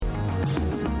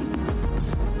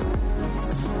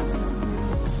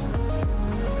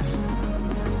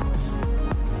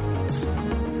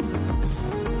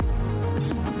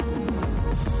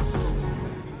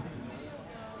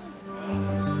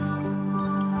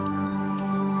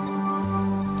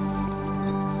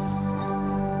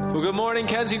Well, good morning,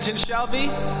 Kensington Shelby.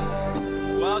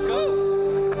 Welcome.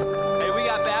 Hey, we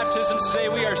got baptisms today.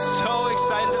 We are so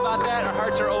excited about that. Our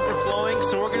hearts are overflowing.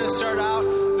 So we're going to start out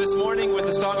this morning with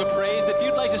a song of praise. If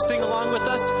you'd like to sing along with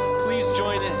us, please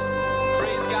join in.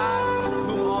 Praise God, from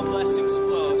whom all blessings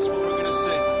flow. That's what we're going to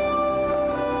sing.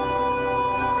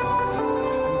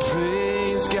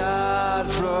 Praise God,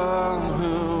 from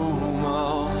whom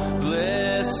all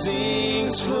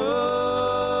blessings flow.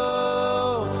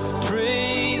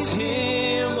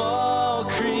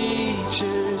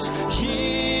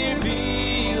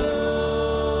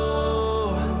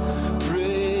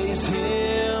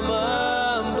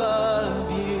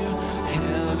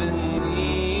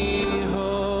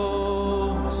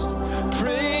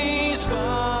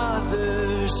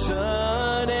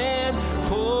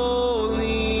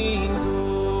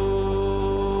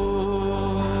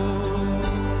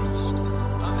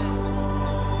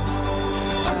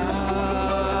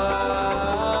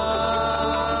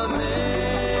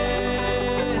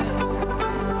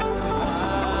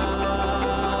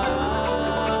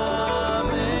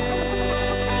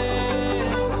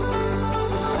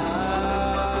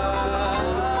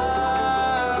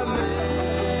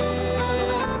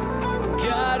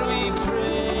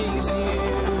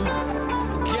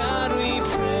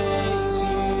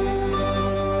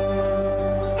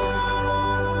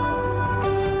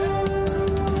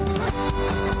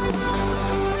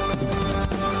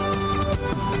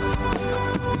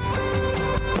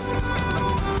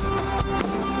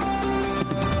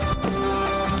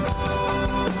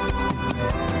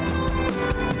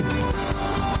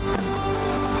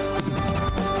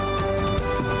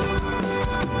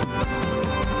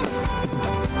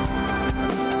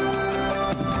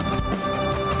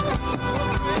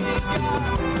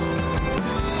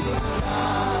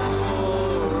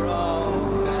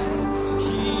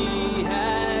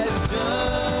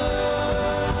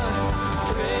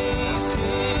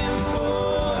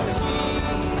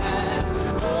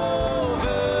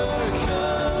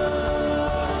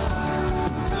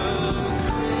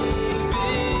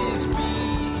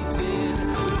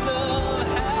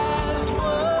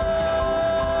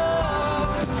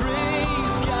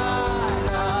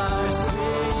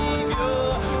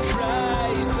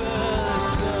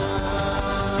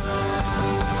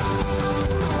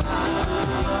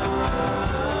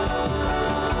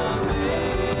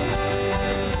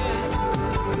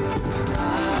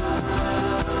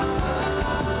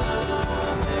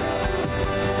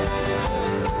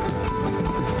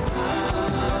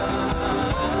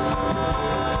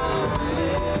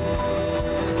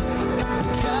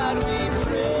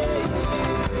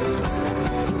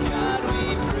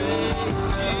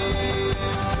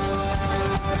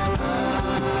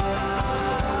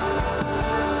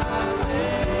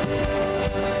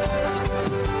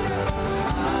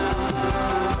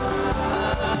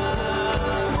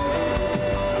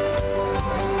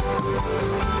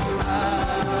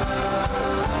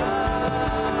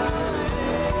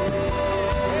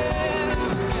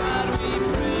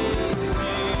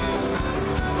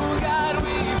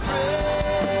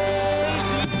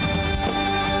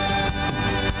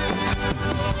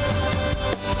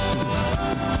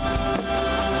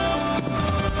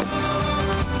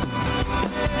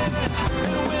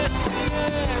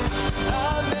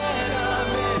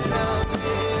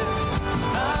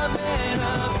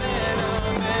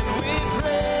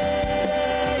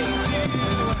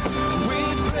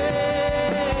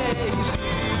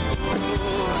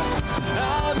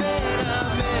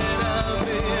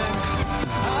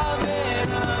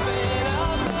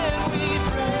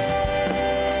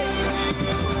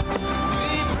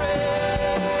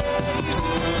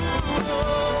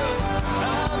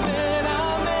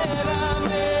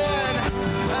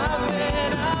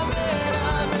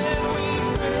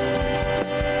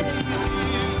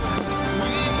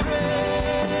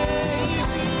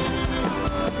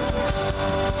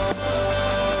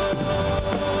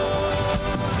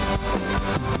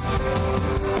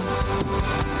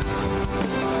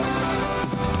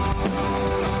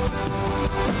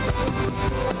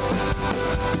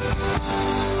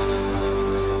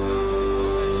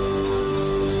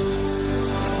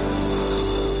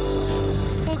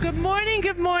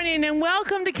 Good morning, and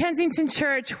welcome to Kensington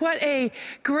Church. What a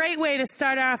great way to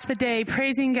start off the day,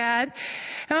 praising God.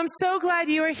 And I'm so glad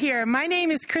you are here. My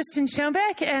name is Kristen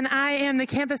Schoenbeck, and I am the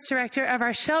campus director of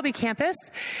our Shelby campus.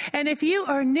 And if you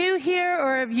are new here,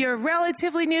 or if you're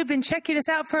relatively new, been checking us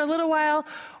out for a little while,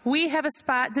 we have a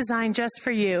spot designed just for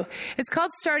you. It's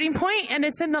called Starting Point, and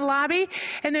it's in the lobby.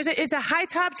 And it's a high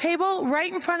top table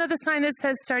right in front of the sign that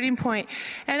says Starting Point.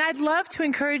 And I'd love to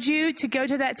encourage you to go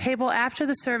to that table after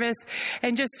the service service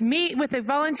and just meet with the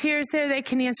volunteers there. They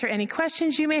can answer any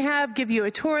questions you may have, give you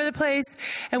a tour of the place,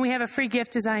 and we have a free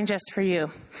gift designed just for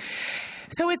you.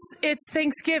 So it's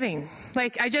Thanksgiving.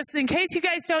 In case you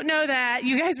guys don't know that,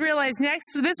 you guys realize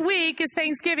this week is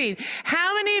Thanksgiving.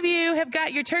 How many of you have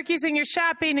got your turkeys and your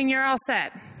shopping and you're all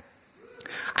set?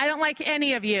 I don't like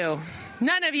any of you.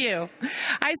 None of you.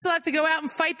 I still have to go out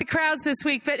and fight the crowds this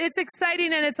week, but it's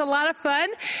exciting and it's a lot of fun.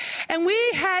 And we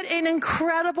had an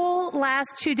incredible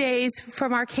last 2 days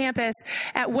from our campus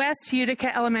at West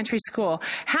Utica Elementary School.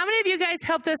 How many of you guys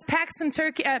helped us pack some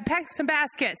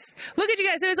baskets? Look at you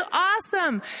guys. It was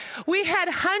awesome. We had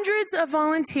hundreds of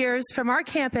volunteers from our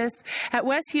campus at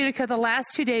West Utica the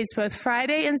last 2 days, both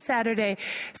Friday and Saturday,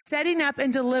 setting up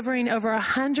and delivering over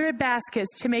 100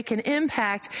 baskets to make an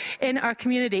impact in our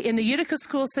community, in the Utica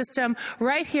school system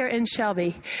right here in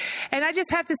Shelby. And I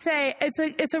just have to say,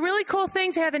 it's a really cool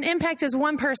thing to have an impact as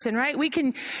one person, right? We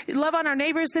can love on our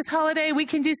neighbors this holiday. We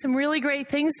can do some really great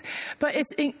things, but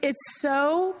it's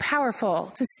so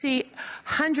powerful to see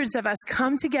hundreds of us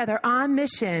come together on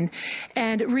mission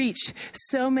and reach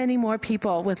so many more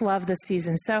people with love this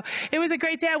season. So it was a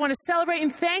great day. I want to celebrate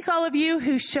and thank all of you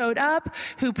who showed up,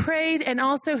 who prayed, and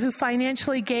also who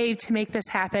financially gave to make this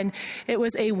happen. It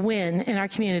was a win in our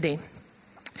community.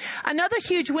 Another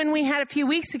huge win we had a few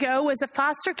weeks ago was a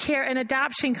foster care and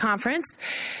adoption conference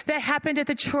that happened at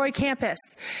the Troy campus.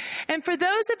 And for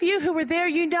those of you who were there,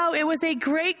 you know it was a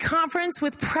great conference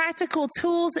with practical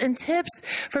tools and tips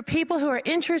for people who are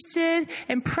interested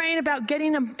in praying about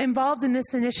getting involved in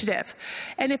this initiative.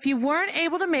 And if you weren't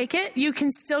able to make it, you can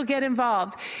still get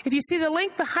involved. If you see the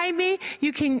link behind me,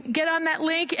 you can get on that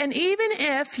link. And even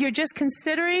if you're just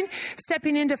considering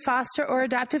stepping into foster or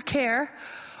adoptive care,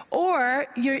 or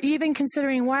you're even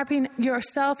considering wrapping your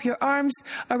arms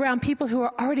around people who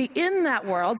are already in that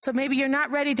world. So maybe you're not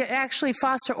ready to actually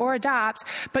foster or adopt,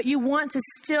 but you want to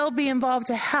still be involved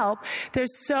to help.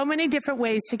 There's so many different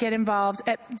ways to get involved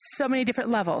at so many different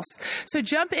levels. So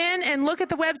jump in and look at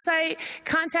the website,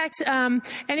 contact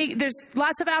there's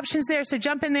lots of options there. So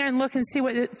jump in there and look and see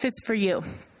what fits for you.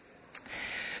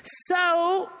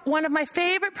 So one of my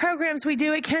favorite programs we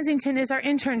do at Kensington is our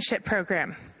internship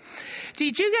program.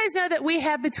 Did you guys know that we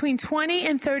have between 20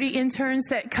 and 30 interns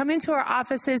that come into our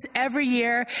offices every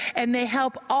year, and they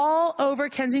help all over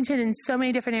Kensington in so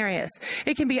many different areas?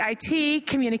 It can be IT,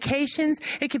 communications,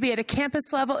 it could be at a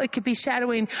campus level, it could be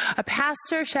shadowing a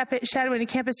pastor, shadowing a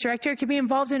campus director, it could be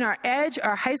involved in our EDGE,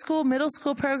 our high school, middle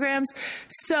school programs,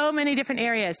 so many different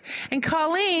areas. And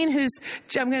Colleen, you're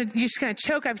just going to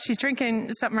choke up, she's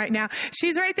drinking something right now,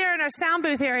 she's right there in our sound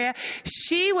booth area.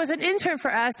 She was an intern for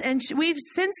us, and we've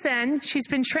since then, she's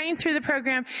been trained through the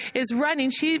program, is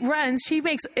running. She runs. She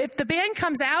makes, if the band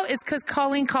comes out, it's because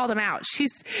Colleen called them out.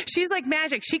 She's like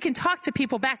magic. She can talk to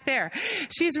people back there.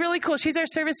 She's really cool. She's our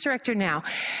service director now.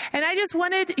 And I just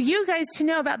wanted you guys to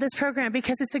know about this program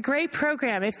because it's a great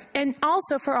program, and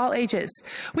also for all ages.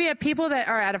 We have people that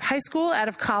are out of high school, out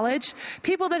of college,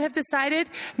 people that have decided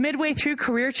midway through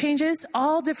career changes,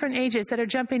 all different ages that are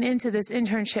jumping into this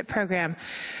internship program.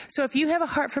 So if you have a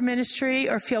heart for ministry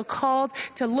or feel called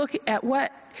to look at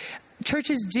what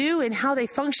churches do and how they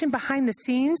function behind the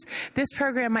scenes, this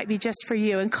program might be just for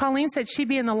you. And Colleen said she'd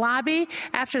be in the lobby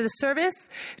after the service,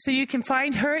 so you can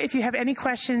find her if you have any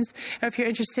questions or if you're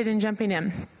interested in jumping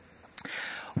in.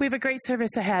 We have a great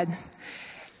service ahead.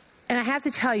 And I have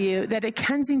to tell you that at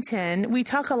Kensington, we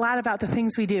talk a lot about the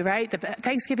things we do, right? The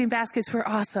Thanksgiving baskets were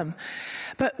awesome.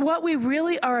 But what we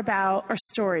really are about are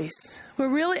stories. We're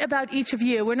really about each of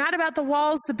you. We're not about the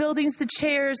walls, the buildings, the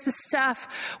chairs, the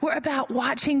stuff. We're about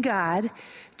watching God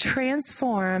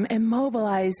transform and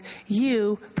mobilize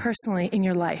you personally in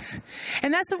your life.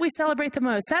 And that's what we celebrate the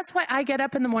most. That's why I get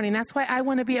up in the morning. That's why I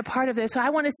want to be a part of this. So I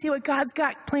want to see what God's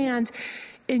got planned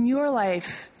in your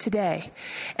life today.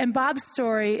 And Bob's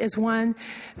story is one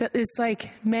that is like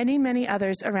many, many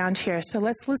others around here. So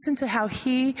let's listen to how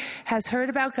he has heard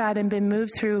about God and been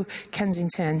moved through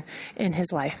Kensington in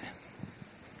his life.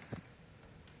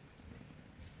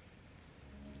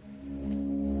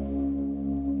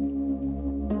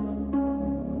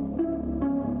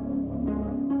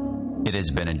 It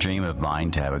has been a dream of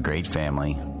mine to have a great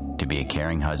family, to be a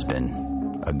caring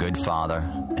husband, a good father,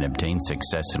 and obtain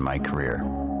success in my career.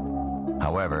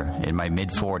 However, in my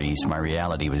mid-40s, my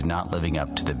reality was not living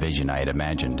up to the vision I had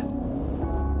imagined.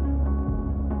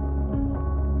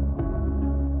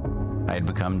 I had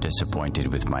become disappointed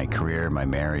with my career, my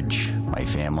marriage, my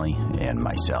family, and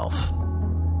myself.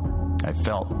 I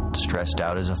felt stressed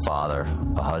out as a father,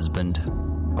 a husband,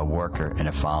 a worker, and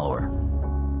a follower.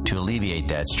 To alleviate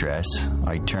that stress,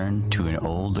 I turned to an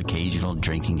old occasional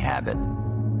drinking habit.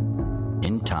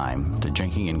 In time, the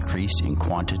drinking increased in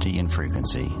quantity and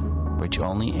frequency, which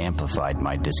only amplified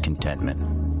my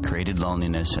discontentment, created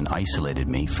loneliness, and isolated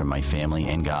me from my family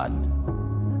and God.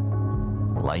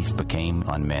 Life became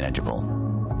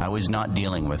unmanageable. I was not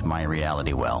dealing with my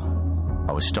reality well.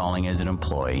 I was stalling as an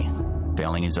employee,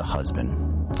 failing as a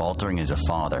husband, faltering as a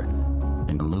father,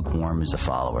 and lukewarm as a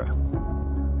follower.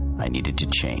 I needed to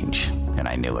change, and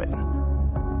I knew it.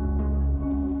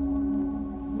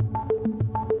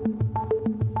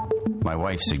 My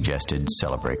wife suggested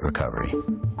Celebrate Recovery.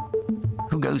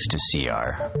 Who goes to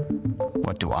CR?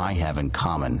 What do I have in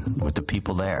common with the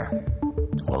people there?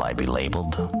 Will I be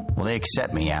labeled? Will they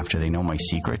accept me after they know my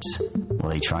secrets? Will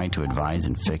they try to advise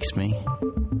and fix me?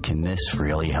 Can this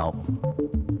really help?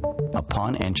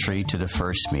 Upon entry to the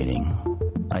first meeting,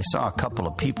 I saw a couple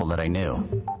of people that I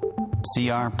knew.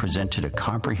 CR presented a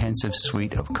comprehensive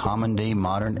suite of common-day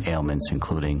modern ailments,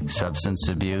 including substance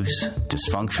abuse,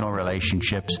 dysfunctional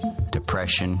relationships,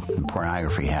 depression, and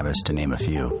pornography habits, to name a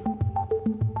few.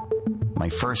 My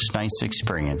first night's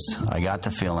experience, I got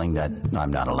the feeling that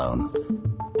I'm not alone.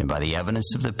 And by the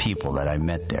evidence of the people that I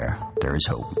met there is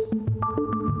hope.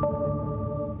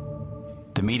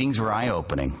 The meetings were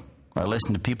eye-opening. I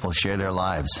listened to people share their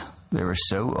lives. They were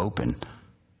so open,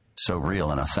 so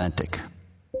real and authentic.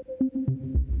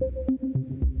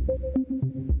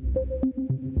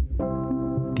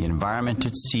 The environment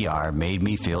at CR made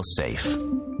me feel safe.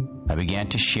 I began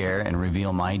to share and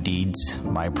reveal my deeds,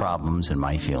 my problems, and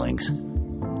my feelings.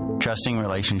 Trusting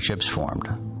relationships formed.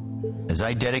 As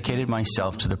I dedicated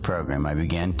myself to the program, I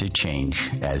began to change,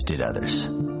 as did others.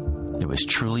 It was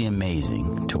truly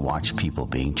amazing to watch people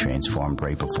being transformed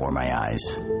right before my eyes.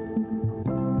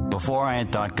 Before, I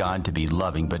had thought God to be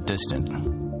loving but distant.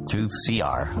 Through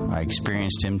CR, I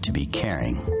experienced Him to be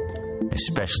caring,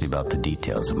 especially about the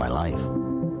details of my life.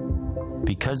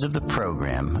 Because of the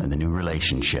program and the new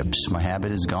relationships, my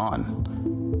habit is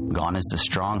gone. Gone is the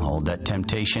stronghold that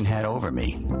temptation had over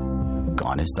me.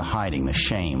 Gone is the hiding, the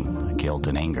shame, the guilt,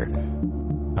 and anger.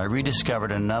 I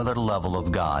rediscovered another level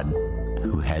of God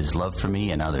who has love for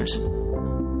me and others.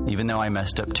 Even though I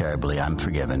messed up terribly, I'm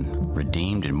forgiven,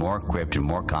 redeemed, and more equipped and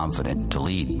more confident to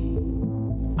lead.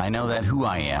 I know that who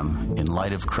I am, in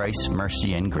light of Christ's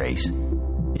mercy and grace,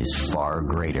 is far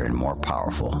greater and more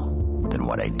powerful than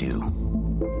what I do.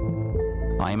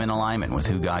 I am in alignment with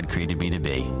who God created me to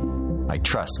be. I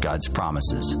trust God's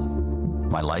promises.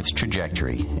 My life's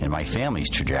trajectory and my family's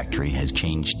trajectory has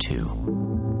changed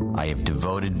too. I have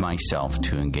devoted myself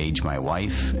to engage my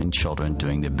wife and children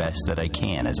doing the best that I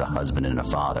can as a husband and a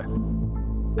father.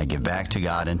 I give back to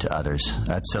God and to others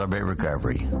at Celebrate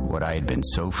Recovery what I had been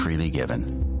so freely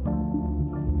given.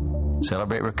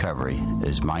 Celebrate Recovery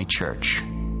is my church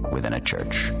within a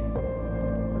church.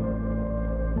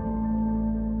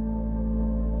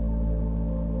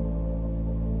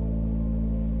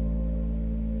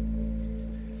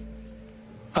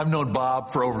 I've known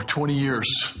Bob for over 20 years.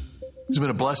 He's been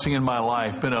a blessing in my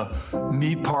life, been a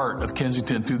neat part of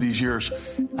Kensington through these years.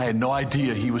 I had no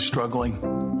idea he was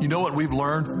struggling. You know what we've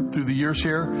learned through the years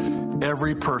here?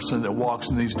 Every person that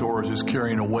walks in these doors is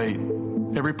carrying a weight.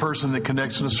 Every person that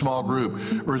connects in a small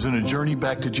group or is in a journey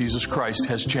back to Jesus Christ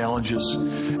has challenges.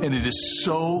 And it is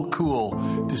so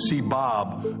cool to see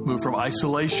Bob move from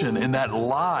isolation and that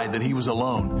lie that he was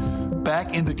alone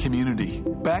back into community,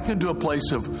 back into a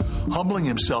place of humbling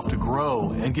himself to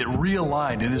grow and get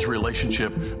realigned in his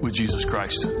relationship with Jesus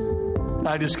Christ.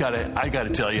 I gotta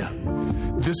tell you,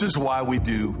 this is why we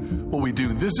do what we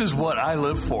do. This is what I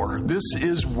live for. This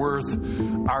is worth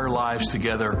our lives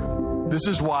together. This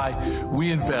is why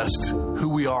we invest who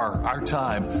we are, our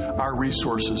time, our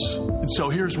resources. And so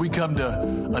here's we come to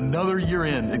another year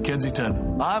in at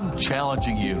Kensington. I'm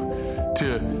challenging you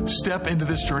to step into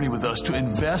this journey with us, to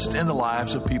invest in the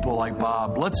lives of people like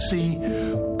Bob. Let's see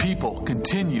people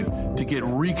continue to get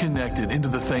reconnected into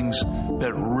the things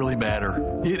that really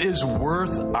matter. It is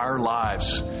worth our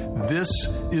lives. This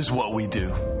is what we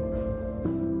do.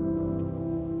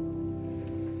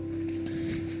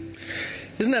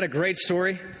 Isn't that a great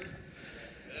story?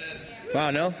 Wow,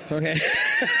 no? Okay.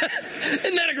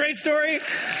 Isn't that a great story?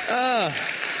 I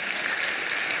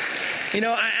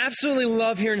absolutely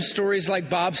love hearing stories like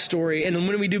Bob's story. And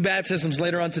when we do baptisms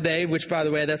later on today, which, by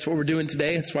the way, that's what we're doing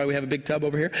today. That's why we have a big tub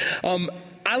over here.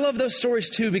 I love those stories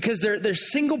too because they're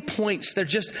single points. They're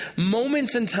just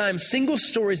moments in time, single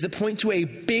stories that point to a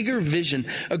bigger vision,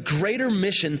 a greater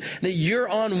mission that you're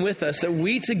on with us, that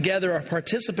we together are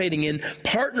participating in,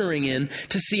 partnering in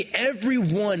to see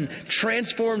everyone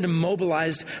transformed and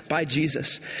mobilized by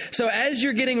Jesus. So as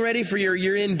you're getting ready for your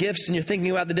year-end gifts and you're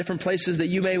thinking about the different places that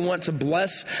you may want to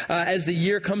bless as the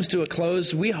year comes to a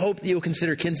close, we hope that you'll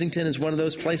consider Kensington as one of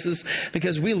those places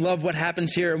because we love what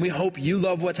happens here and we hope you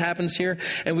love what happens here,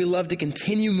 and we love to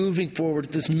continue moving forward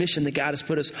with this mission that God has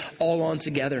put us all on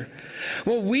together.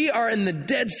 Well, we are in the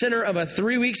dead center of a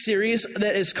 3-week series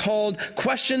that is called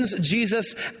Questions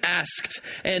Jesus Asked.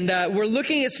 And we're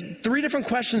looking at 3 different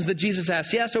questions that Jesus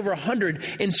asked. He asked over 100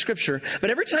 in Scripture.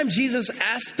 But every time Jesus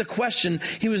asked the question,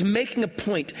 he was making a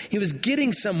point. He was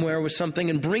getting somewhere with something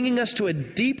and bringing us to a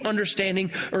deep understanding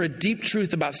or a deep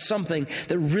truth about something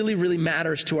that really, really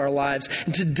matters to our lives.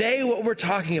 And today what we're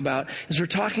talking about is we're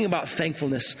talking about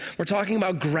thankfulness. We're talking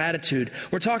about gratitude.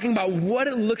 We're talking about what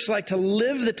it looks like to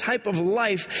live the type of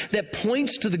life that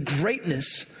points to the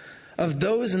greatness of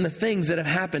those and the things that have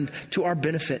happened to our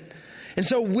benefit. And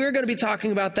so we're going to be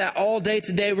talking about that all day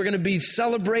today. We're going to be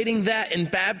celebrating that in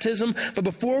baptism. But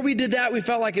before we did that, we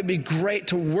felt like it'd be great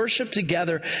to worship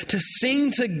together, to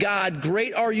sing to God,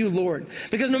 "Great are you, Lord."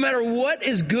 Because no matter what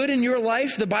is good in your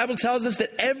life, the Bible tells us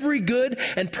that every good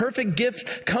and perfect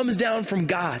gift comes down from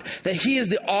God, that He is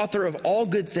the author of all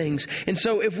good things. And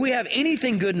so if we have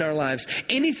anything good in our lives,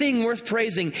 anything worth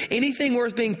praising, anything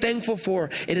worth being thankful for,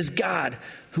 it is God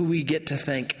who we get to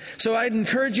thank. So I'd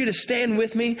encourage you to stand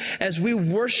with me as we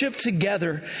worship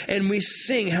together and we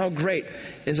sing how great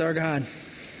is our God.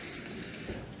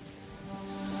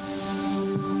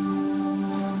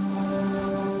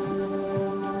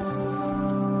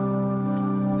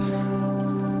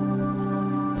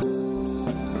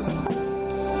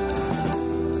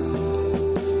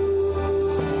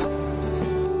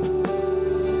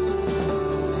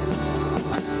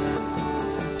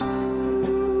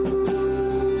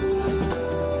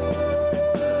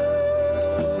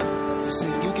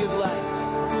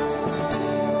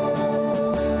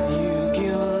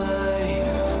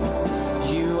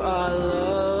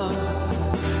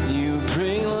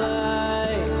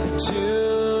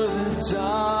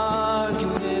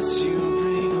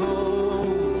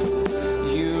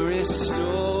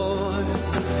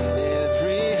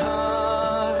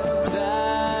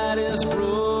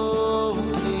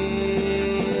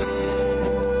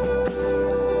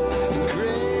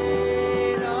 Great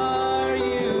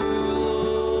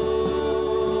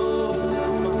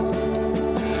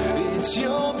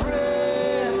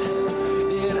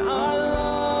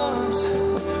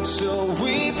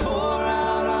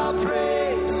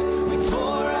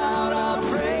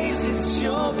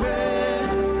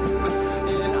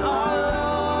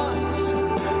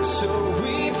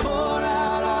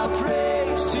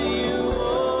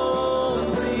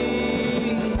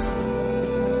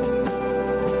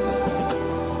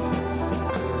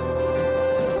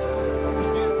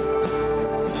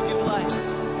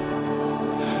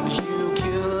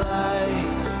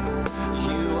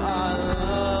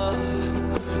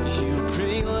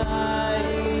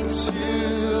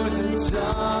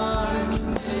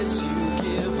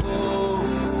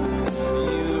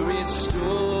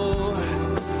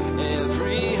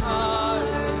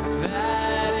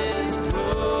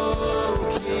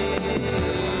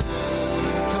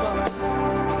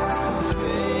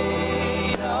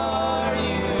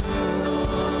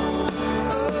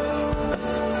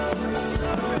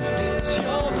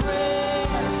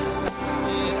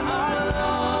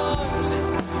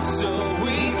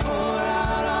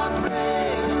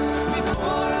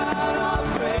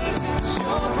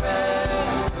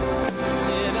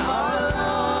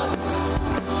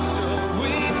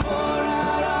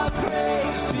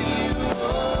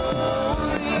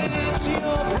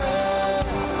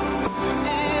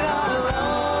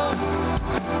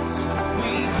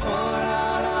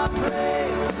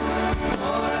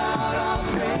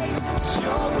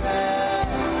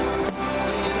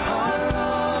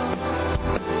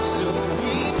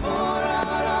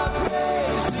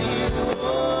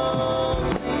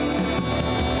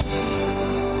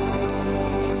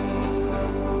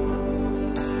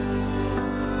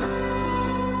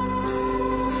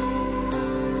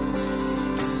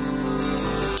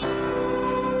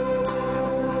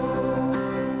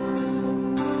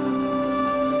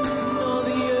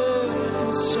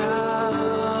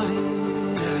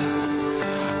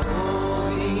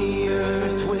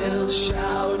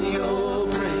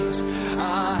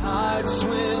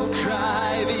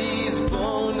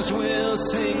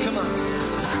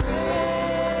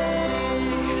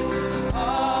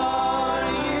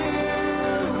are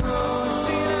you,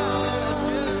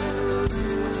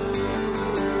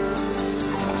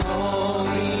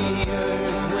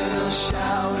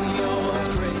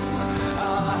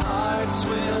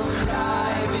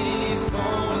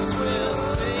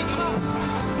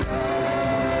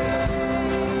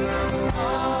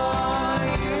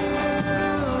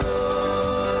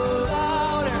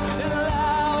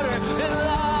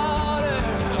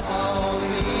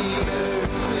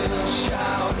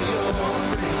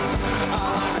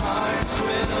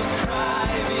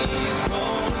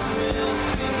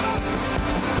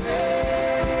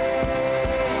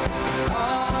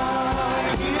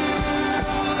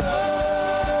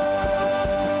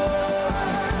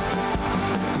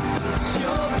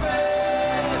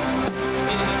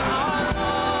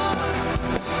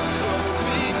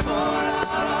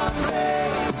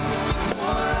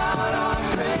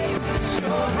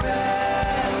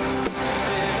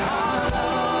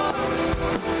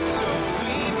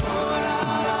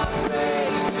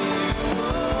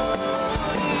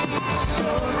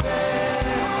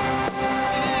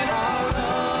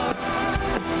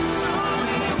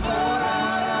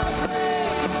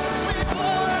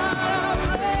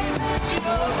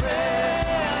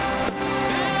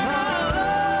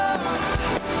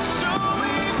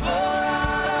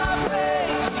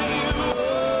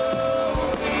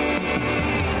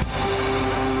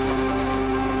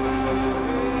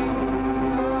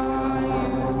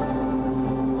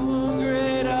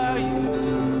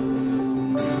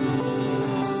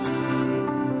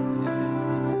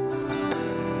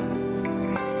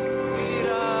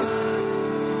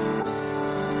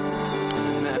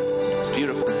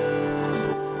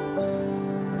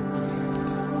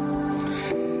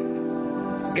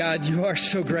 God, you are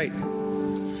so great.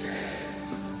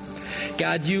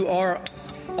 God, you are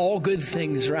all good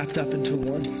things wrapped up into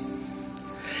one.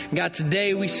 God,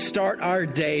 today we start our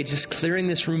day just clearing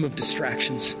this room of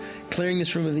distractions, clearing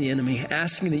this room of the enemy,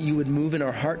 asking that you would move in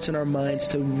our hearts and our minds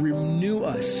to renew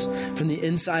us from the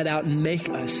inside out and make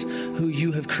us who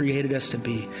you have created us to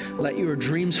be. Let your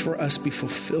dreams for us be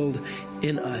fulfilled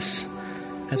in us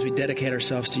as we dedicate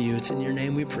ourselves to you. It's in your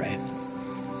name we pray.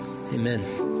 Amen.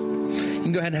 You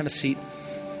can go ahead and have a seat.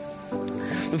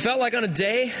 We felt like on a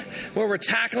day where we're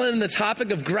tackling the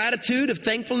topic of gratitude, of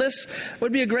thankfulness,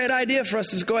 would be a great idea for us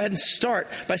to go ahead and start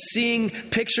by seeing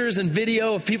pictures and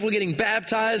video of people getting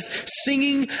baptized,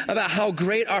 singing about how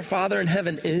great our Father in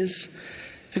heaven is.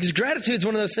 Because gratitude is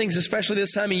one of those things, especially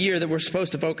this time of year, that we're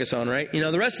supposed to focus on, right? You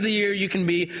know, the rest of the year you can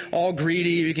be all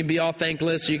greedy, or you can be all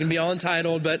thankless, or you can be all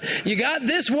entitled, but you got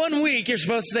this 1 week, you're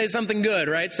supposed to say something good,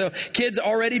 right? So kids,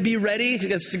 already be ready to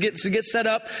get set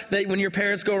up that when your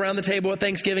parents go around the table at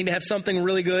Thanksgiving to have something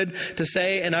really good to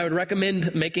say, and I would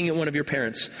recommend making it one of your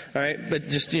parents, all right? But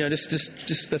just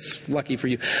that's lucky for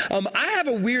you. I have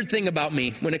a weird thing about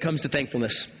me when it comes to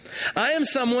thankfulness. I am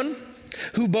someone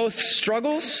who both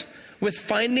struggles with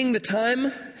finding the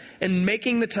time and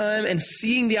making the time and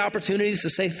seeing the opportunities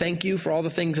to say thank you for all the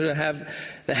things that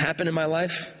happen in my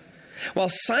life, while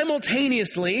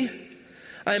simultaneously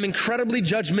I am incredibly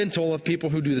judgmental of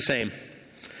people who do the same.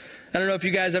 I don't know if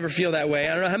you guys ever feel that way.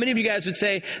 I don't know how many of you guys would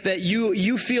say that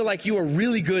you feel like you are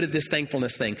really good at this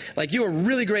thankfulness thing, like you are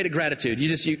really great at gratitude.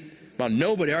 Well,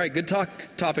 nobody. All right, good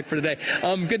topic for today.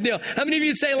 Good deal. How many of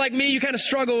you say, like me, you kind of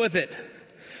struggle with it?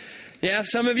 Yeah,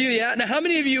 some of you, yeah. Now, how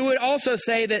many of you would also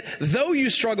say that though you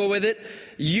struggle with it,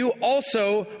 you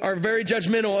also are very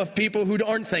judgmental of people who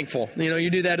aren't thankful? You know,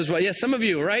 you do that as well. Yeah, some of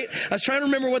you, right? I was trying to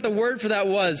remember what the word for that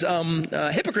was.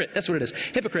 Hypocrite. That's what it is.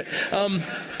 Hypocrite.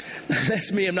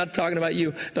 That's me. I'm not talking about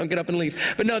you. Don't get up and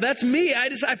leave. But no, that's me. I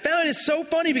found it so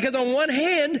funny because on one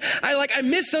hand, I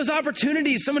miss those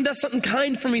opportunities. Someone does something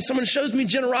kind for me. Someone shows me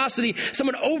generosity.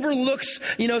 Someone overlooks,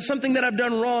 something that I've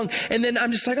done wrong. And then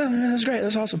I'm just like, oh, that's great.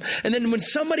 That's awesome. And then when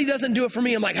somebody doesn't do it for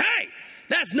me, I'm like, hey,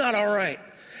 that's not all right.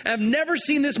 I've never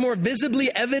seen this more visibly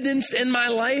evidenced in my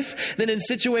life than in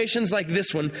situations like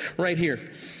this one right here.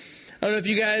 I don't know if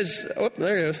you guys,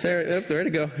 there it goes. There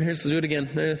it go. Let's do it again.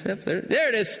 There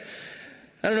it is.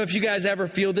 I don't know if you guys ever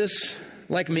feel this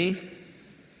like me,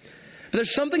 but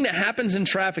there's something that happens in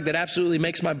traffic that absolutely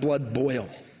makes my blood boil.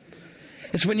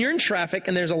 It's when you're in traffic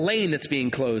and there's a lane that's being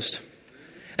closed.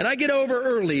 And I get over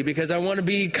early because I want to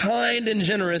be kind and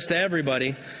generous to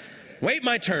everybody. Wait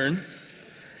my turn.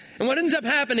 And what ends up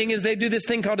happening is they do this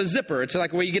thing called a zipper. It's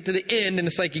like where you get to the end and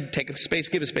it's like you take a space,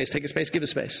 give a space, take a space, give a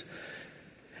space.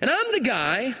 And I'm the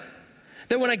guy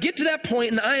that when I get to that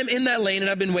point and I am in that lane and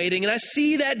I've been waiting and I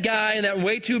see that guy in that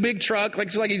way too big truck,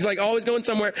 like he's like always going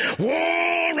somewhere,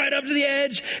 whoa, right up to the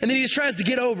edge, and then he just tries to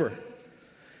get over.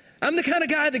 I'm the kind of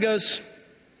guy that goes,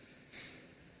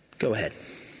 go ahead.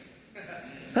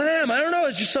 I am. I don't know.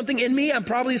 It's just something in me.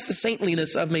 It's the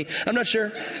saintliness of me. I'm not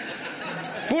sure.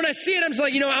 But when I see it, I'm just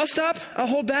like, I'll stop. I'll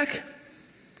hold back.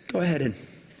 Go ahead and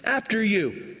after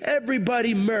you.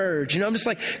 Everybody merge. I'm just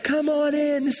like, come on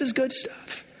in. This is good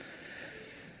stuff.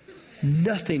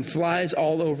 Nothing flies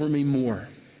all over me more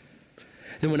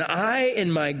than when I,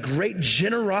 in my great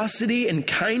generosity and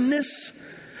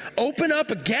kindness, open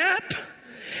up a gap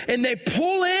and they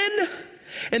pull in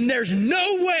and there's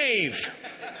no wave.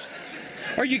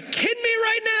 Are you kidding me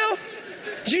right now?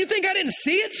 Did you think I didn't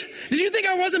see it? Did you think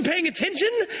I wasn't paying attention?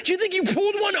 Did you think you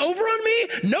pulled one over on me?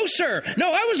 No, sir.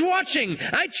 No, I was watching.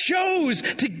 I chose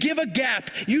to give a gap.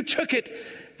 You took it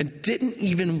and didn't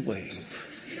even wave.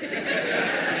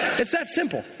 It's that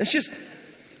simple. That's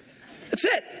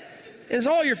it. It's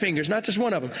all your fingers, not just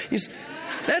one of them.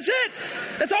 That's it.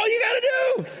 That's all you got to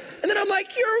do. And then I'm like,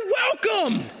 you're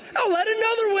welcome. I'll let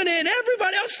another one in.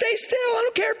 Everybody, I'll stay still. I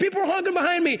don't care if people are honking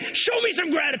behind me. Show me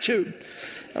some gratitude.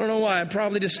 I don't know why. I'm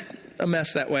probably just a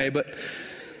mess that way, but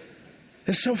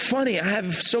it's so funny. I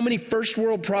have so many first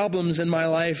world problems in my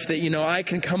life that, I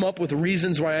can come up with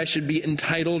reasons why I should be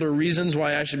entitled or reasons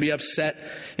why I should be upset.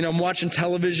 I'm watching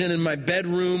television in my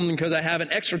bedroom because I have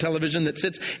an extra television that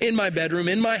sits in my bedroom,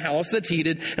 in my house that's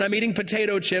heated, and I'm eating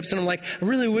potato chips, and I'm like, I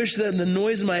really wish that the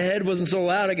noise in my head wasn't so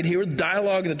loud. I could hear the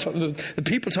dialogue, the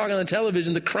people talking on the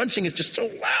television, the crunching is just so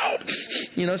loud.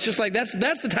 It's just like, that's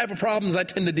the type of problems I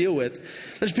tend to deal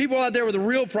with. There's people out there with the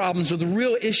real problems, with the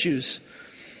real issues.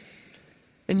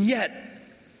 And yet,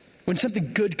 when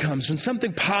something good comes, when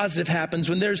something positive happens,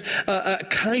 when there's a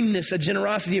kindness, a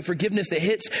generosity, a forgiveness that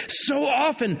hits, so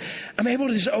often I'm able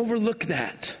to just overlook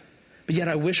that. But yet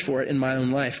I wish for it in my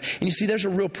own life. And you see, there's a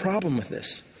real problem with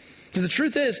this. Because the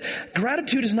truth is,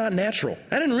 gratitude is not natural.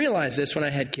 I didn't realize this when I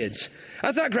had kids.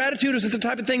 I thought gratitude was just the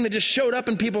type of thing that just showed up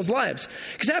in people's lives.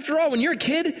 Because after all, when you're a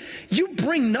kid, you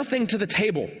bring nothing to the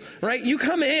table, right? You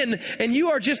come in and you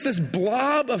are just this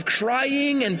blob of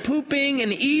crying and pooping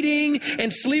and eating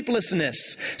and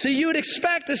sleeplessness. So you would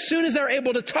expect as soon as they're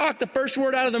able to talk, the first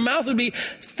word out of their mouth would be,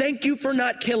 thank you for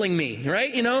not killing me,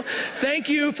 right? Thank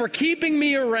you for keeping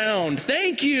me around.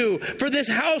 Thank you for this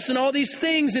house and all these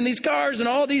things and these cars and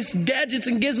all these gadgets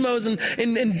and gizmos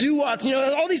and doo-wops,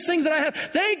 all these things that I have.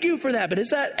 Thank you for that. But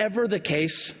is that ever the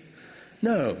case?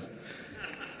 No.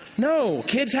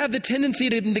 Kids have the tendency,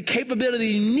 the capability,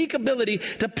 the unique ability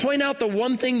to point out the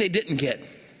one thing they didn't get.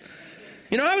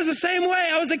 I was the same way.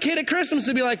 I was a kid at Christmas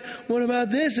to be like, what about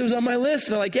this? It was on my list.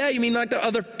 And they're like, yeah, you mean like the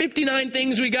other 59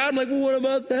 things we got? I'm like, well, what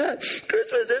about that?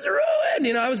 Christmas is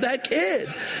ruined. I was that kid.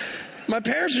 My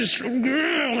parents just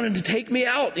wanted to take me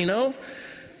out,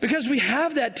 because we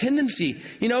have that tendency,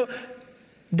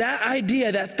 that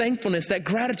idea, that thankfulness, that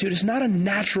gratitude is not a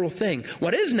natural thing.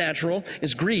 What is natural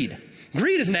is greed.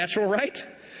 Greed is natural, right?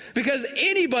 Because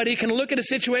anybody can look at a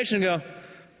situation and go,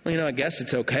 well, I guess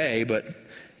it's okay,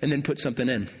 and then put something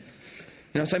in.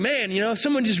 It's like, man,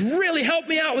 someone just really helped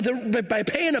me out by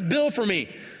paying a bill for me.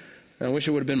 I wish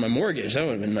it would have been my mortgage. That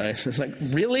would have been nice. It's like,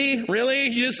 really?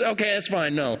 You just, okay, that's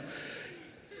fine. No.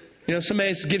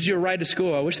 Somebody gives you a ride to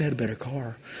school. I wish they had a better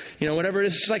car. Whatever it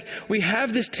is. It's like we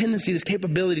have this tendency, this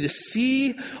capability to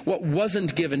see what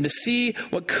wasn't given, to see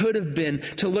what could have been,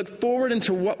 to look forward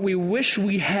into what we wish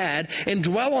we had and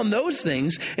dwell on those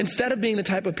things instead of being the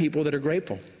type of people that are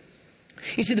grateful.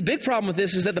 You see, the big problem with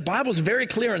this is that the Bible is very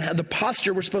clear on the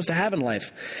posture we're supposed to have in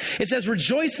life. It says,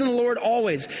 rejoice in the Lord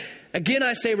always. Again,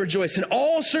 I say rejoice. In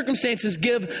all circumstances,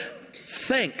 give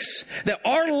thanks. That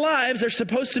our lives are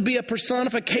supposed to be a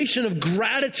personification of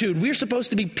gratitude. We're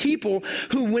supposed to be people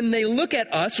who, when they look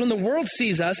at us, when the world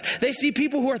sees us, they see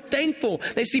people who are thankful.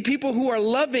 They see people who are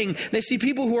loving. They see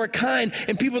people who are kind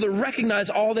and people that recognize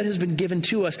all that has been given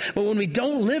to us. But when we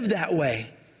don't live that way,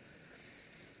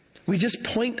 we just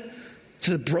point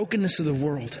to the brokenness of the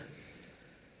world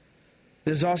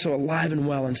that is also alive and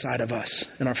well inside of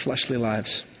us in our fleshly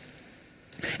lives.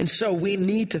 And so we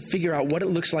need to figure out what it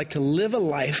looks like to live a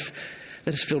life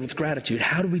that is filled with gratitude.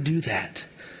 How do we do that?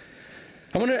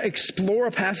 I want to explore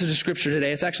a passage of Scripture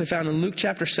today. It's actually found in Luke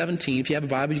chapter 17. If you have a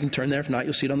Bible, you can turn there. If not,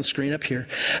 you'll see it on the screen up here.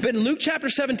 But in Luke chapter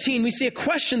 17, we see a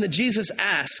question that Jesus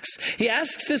asks. He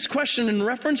asks this question in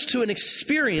reference to an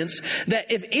experience that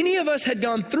if any of us had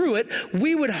gone through it,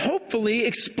 we would hopefully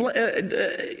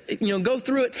go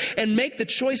through it and make the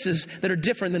choices that are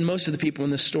different than most of the people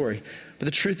in this story. But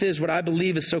the truth is, what I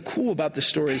believe is so cool about this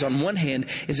story is, on one hand,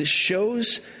 is it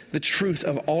shows the truth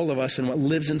of all of us and what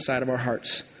lives inside of our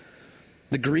hearts.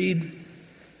 The greed,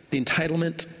 the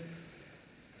entitlement,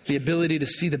 the ability to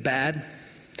see the bad.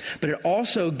 But it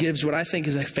also gives what I think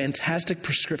is a fantastic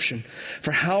prescription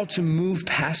for how to move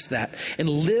past that and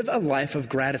live a life of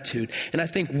gratitude. And I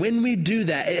think when we do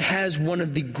that, it has one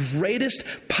of the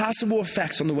greatest possible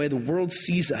effects on the way the world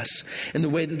sees us and the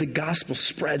way that the gospel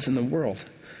spreads in the world.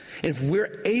 And if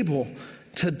we're able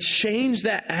to change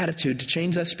that attitude, to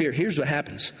change that spirit, here's what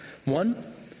happens. One,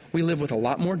 we live with a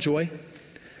lot more joy.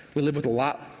 We live with a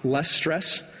lot less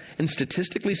stress. And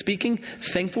statistically speaking,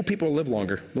 thankful people live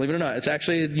longer. Believe it or not. It's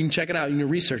actually, you can check it out. You can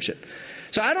research it.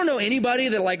 So I don't know anybody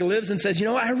that lives and says,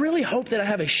 I really hope that I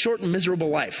have a short and miserable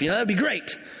life. That'd be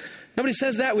great. Nobody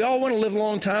says that. We all want to live a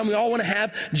long time. We all want to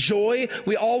have joy.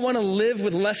 We all want to live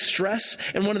with less stress.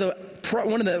 And one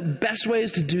of the best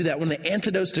ways to do that, one of the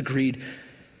antidotes to greed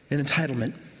and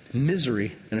entitlement,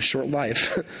 misery, and a short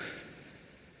life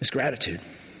is gratitude.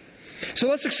 So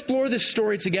let's explore this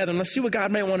story together and let's see what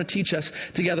God might want to teach us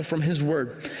together from His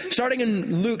Word. Starting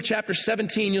in Luke chapter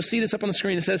 17, you'll see this up on the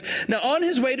screen. It says, now on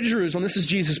His way to Jerusalem, this is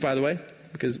Jesus, by the way,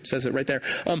 because it says it right there.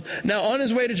 Now on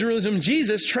His way to Jerusalem,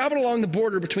 Jesus traveled along the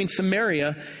border between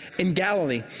Samaria and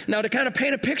Galilee. Now to kind of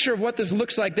paint a picture of what this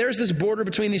looks like, there's this border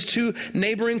between these two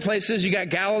neighboring places. You got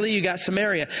Galilee, you got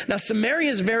Samaria. Now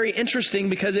Samaria is very interesting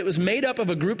because it was made up of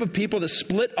a group of people that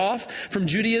split off from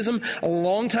Judaism a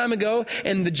long time ago,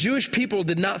 and the Jewish people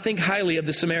did not think highly of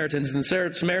the Samaritans, and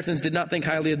the Samaritans did not think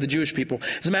highly of the Jewish people.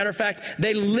 As a matter of fact,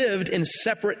 they lived in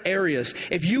separate areas.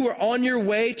 If you were on your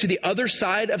way to the other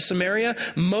side of Samaria,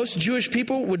 most Jewish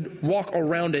people would walk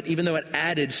around it, even though it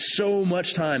added so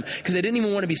much time, because they didn't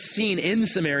even want to be seen in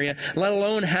Samaria, let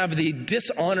alone have the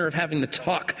dishonor of having to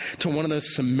talk to one of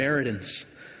those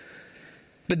Samaritans.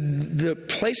 But the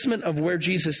placement of where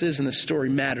Jesus is in this story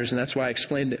matters, and that's why I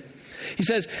explained it. He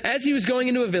says, as he was going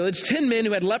into a village, 10 men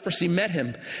who had leprosy met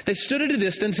him. They stood at a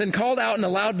distance and called out in a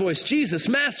loud voice, Jesus,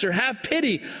 Master, have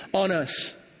pity on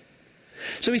us.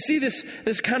 So we see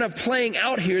this kind of playing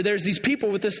out here. There's these people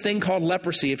with this thing called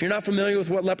leprosy. If you're not familiar with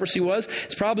what leprosy was,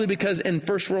 it's probably because in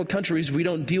first world countries, we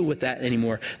don't deal with that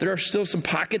anymore. There are still some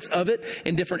pockets of it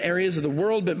in different areas of the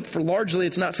world, but for largely,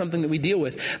 it's not something that we deal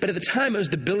with. But at the time, it was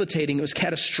debilitating. It was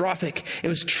catastrophic. It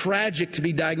was tragic to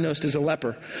be diagnosed as a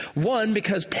leper. One,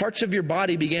 because parts of your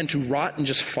body began to rot and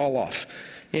just fall off.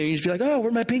 You just be like, oh,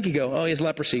 where'd my pinky go? Oh, he has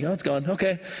leprosy. Oh, it's gone.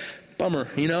 Okay. Bummer,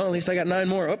 at least I got 9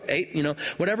 more. Oh, 8,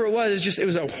 whatever it was, it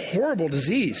was a horrible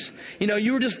disease.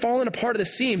 You were just falling apart at the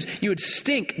seams. You would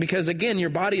stink because, again,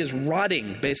 your body is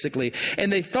rotting, basically.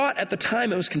 And they thought at the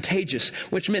time it was contagious,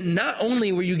 which meant not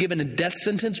only were you given a death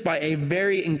sentence by a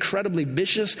very incredibly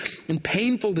vicious and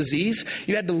painful disease,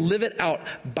 you had to live it out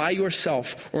by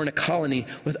yourself or in a colony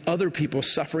with other people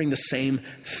suffering the same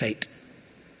fate.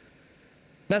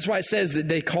 That's why it says that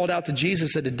they called out to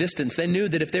Jesus at a distance. They knew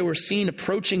that if they were seen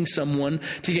approaching someone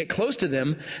to get close to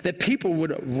them, that people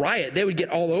would riot. They would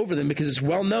get all over them because it's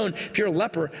well known, if you're a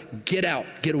leper, get out,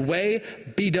 get away,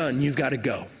 be done. You've got to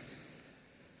go.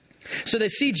 So they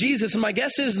see Jesus, and my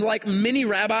guess is, like many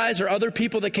rabbis or other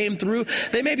people that came through,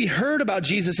 they maybe heard about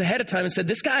Jesus ahead of time and said,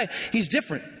 this guy, he's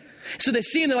different. So they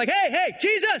see him, they're like, hey,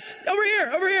 Jesus,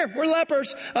 over here, we're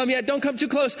lepers. Don't come too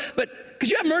close, but could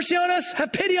you have mercy on us?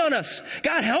 Have pity on us.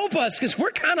 God, help us, because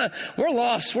we're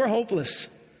lost, we're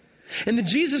hopeless. And then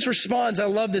Jesus responds, I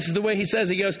love this, is the way he says,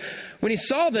 he goes, when he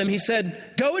saw them, he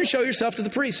said, go and show yourself to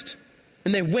the priest.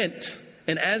 And they went,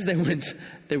 and as they went,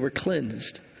 they were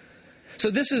cleansed. So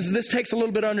this takes a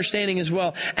little bit of understanding as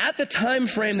well. At the time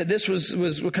frame that this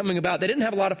was coming about, they didn't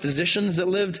have a lot of physicians that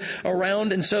lived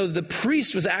around, and so the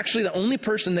priest was actually the only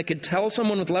person that could tell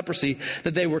someone with leprosy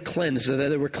that they were cleansed, or that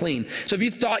they were clean. So if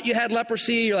you thought you had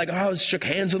leprosy, you're like, oh, I shook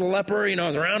hands with a leper, I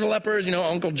was around the lepers,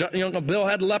 Uncle Bill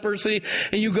had leprosy,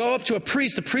 and you go up to a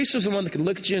priest. The priest was the one that could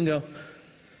look at you and go,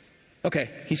 okay,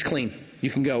 he's clean, you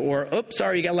can go. Or, oops,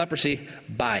 sorry, you got leprosy,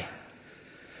 bye.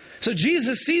 So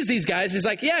Jesus sees these guys. He's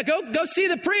like, yeah, go see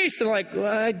the priest. And they're like, well,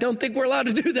 I don't think we're allowed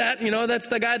to do that. That's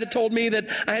the guy that told me that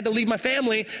I had to leave my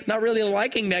family. Not really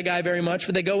liking that guy very much,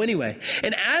 but they go anyway.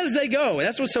 And as they go, and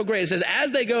that's what's so great. It says,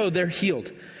 as they go, they're healed.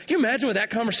 Can you imagine what that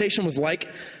conversation was like?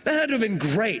 That had to have been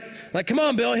great. Like, come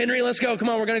on, Bill, Henry, let's go. Come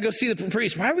on, we're going to go see the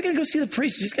priest. Why are we going to go see the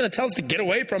priest? He's just going to tell us to get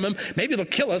away from him. Maybe they'll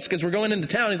kill us because we're going into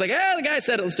town. He's like, the guy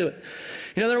said it. Let's do it.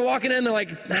 They're walking in. They're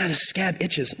like, this scab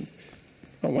itches.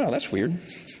 Oh, wow, that's weird.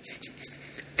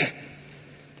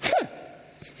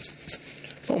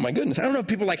 Oh my goodness. I don't know if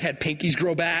people had pinkies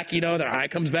grow back, their eye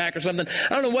comes back or something.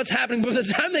 I don't know what's happening, but by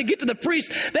the time they get to the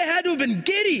priest, they had to have been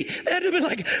giddy. They had to have been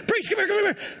like, priest, come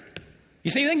here. You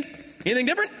see anything? Anything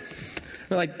different?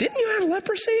 They're like, didn't you have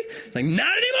leprosy? Like, not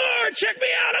anymore. Check me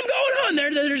out. I'm going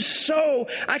on. They're so,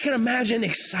 I can imagine,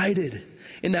 excited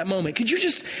in that moment. Could you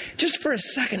just for a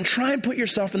second, try and put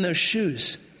yourself in those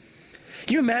shoes?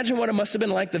 Can you imagine what it must have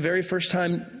been like the very first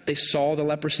time they saw the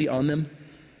leprosy on them?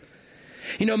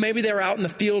 Maybe they were out in the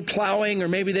field plowing, or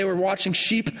maybe they were watching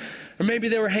sheep, or maybe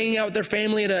they were hanging out with their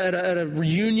family at a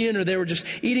reunion, or they were just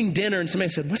eating dinner, and somebody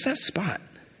said, what's that spot?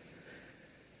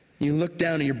 And you looked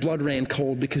down and your blood ran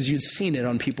cold because you'd seen it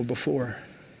on people before.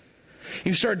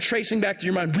 You started tracing back to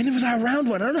your mind, when was I around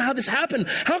one? I don't know how this happened.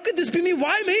 How could this be me?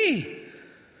 Why me?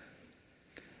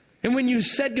 And when you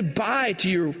said goodbye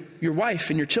to your wife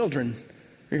and your children,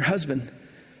 or your husband,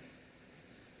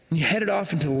 and you headed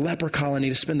off into the leper colony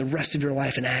to spend the rest of your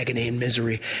life in agony and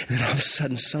misery. And then all of a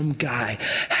sudden, some guy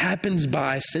happens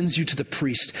by, sends you to the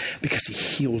priest because he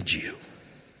healed you.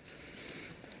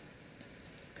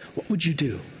 What would you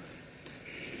do?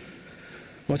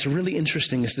 What's really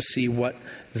interesting is to see what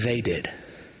they did.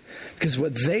 Because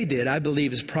what they did, I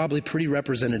believe, is probably pretty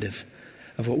representative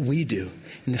of what we do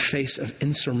in the face of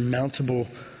insurmountable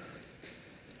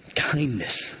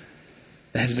kindness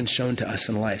that has been shown to us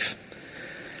in life.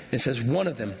 It says one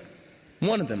of them,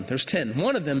 there's 10.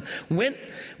 One of them went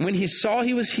when he saw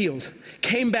he was healed,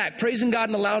 came back, praising God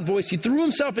in a loud voice. He threw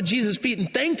himself at Jesus' feet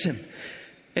and thanked him.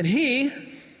 And he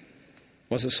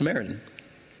was a Samaritan.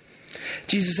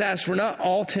 Jesus asked, were not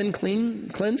all 10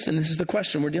 cleansed? And this is the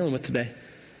question we're dealing with today.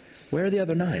 Where are the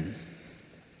other 9?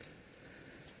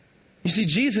 You see,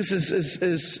 Jesus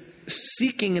is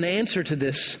seeking an answer to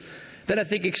this that I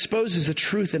think exposes the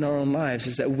truth in our own lives,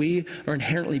 is that we are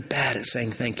inherently bad at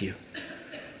saying thank you,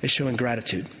 at showing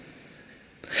gratitude.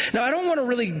 Now, I don't want to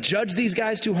really judge these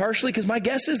guys too harshly, because my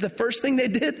guess is the first thing they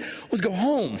did was go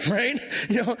home, right?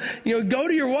 Go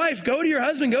to your wife, go to your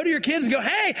husband, go to your kids and go,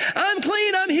 hey, I'm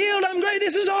clean, I'm healed, I'm great,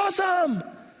 this is awesome.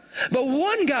 But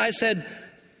one guy said,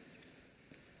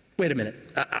 wait a minute,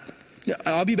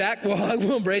 I'll be back,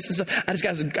 we'll embrace this. I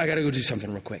got to go do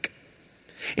something real quick.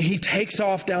 And he takes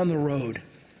off down the road.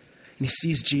 And he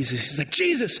sees Jesus. He's like,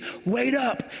 Jesus, wait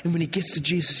up. And when he gets to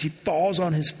Jesus, he falls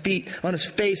on his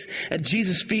face at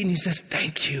Jesus' feet, and he says,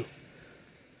 thank you.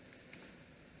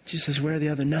 Jesus says, where are the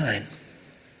other 9?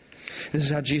 This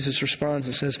is how Jesus responds.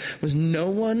 It says, was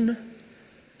no one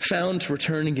found to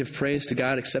return and give praise to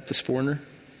God except this foreigner?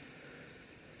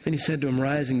 Then he said to him,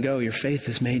 rise and go. Your faith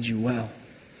has made you well.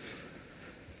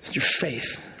 So your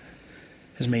faith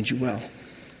has made you well.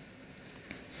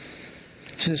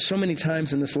 So there's so many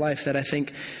times in this life that I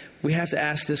think we have to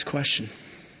ask this question.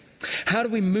 How do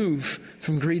we move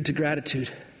from greed to gratitude?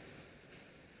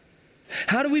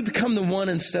 How do we become the 1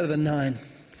 instead of the 9?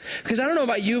 Because I don't know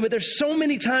about you, but there's so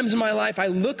many times in my life I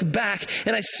look back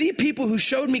and I see people who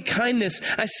showed me kindness.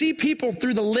 I see people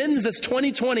through the lens that's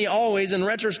 2020 always in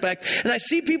retrospect. And I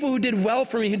see people who did well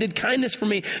for me, who did kindness for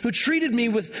me, who treated me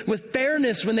with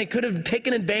fairness when they could have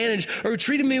taken advantage, or who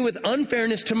treated me with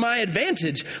unfairness to my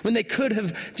advantage when they could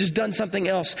have just done something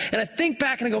else. And I think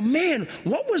back and I go, man,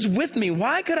 what was with me?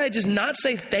 Why could I just not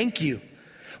say thank you?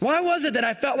 Why was it that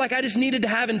I felt like I just needed to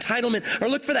have entitlement or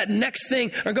look for that next thing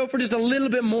or go for just a little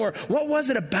bit more? What was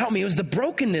it about me? It was the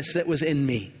brokenness that was in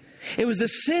me. It was the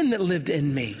sin that lived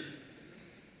in me.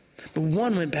 But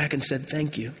one went back and said,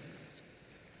 thank you.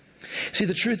 See,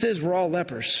 the truth is we're all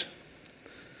lepers.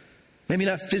 Maybe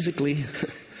not physically,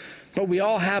 but we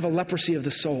all have a leprosy of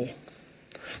the soul.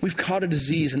 We've caught a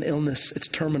disease, an illness. It's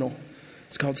terminal.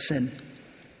 It's called sin.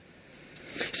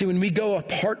 See, when we go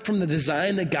apart from the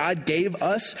design that God gave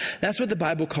us, that's what the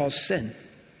Bible calls sin.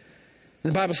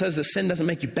 The Bible says that sin doesn't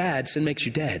make you bad, sin makes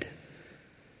you dead.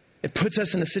 It puts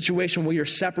us in a situation where you're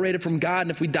separated from God,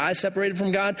 and if we die separated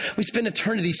from God, we spend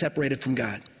eternity separated from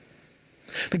God.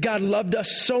 But God loved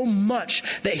us so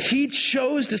much that he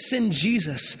chose to send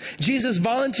Jesus. Jesus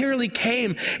voluntarily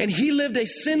came, and he lived a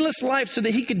sinless life so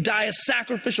that he could die a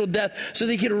sacrificial death, so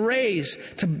that he could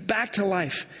raise back to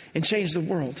life and change the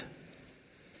world.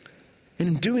 And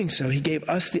in doing so, he gave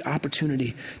us the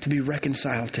opportunity to be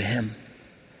reconciled to him.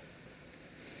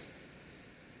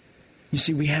 You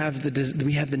see, we have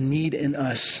the need in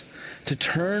us to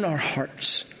turn our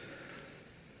hearts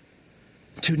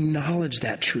to acknowledge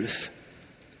that truth,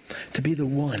 to be the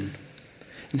 1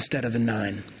 instead of the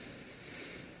 9,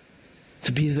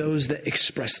 to be those that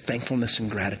express thankfulness and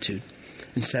gratitude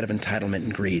instead of entitlement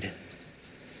and greed.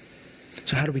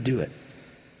 So how do we do it?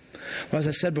 Well, as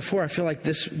I said before, I feel like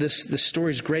this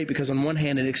story is great because on one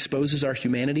hand, it exposes our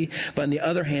humanity, but on the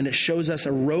other hand, it shows us a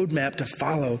roadmap to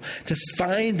follow, to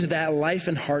find that life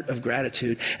and heart of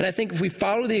gratitude. And I think if we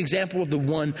follow the example of the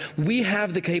 1, we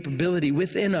have the capability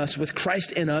within us, with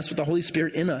Christ in us, with the Holy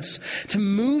Spirit in us, to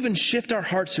move and shift our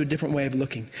hearts to a different way of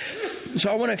looking.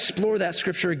 So I want to explore that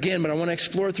scripture again, but I want to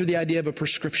explore it through the idea of a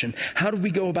prescription. How do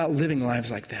we go about living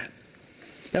lives like that?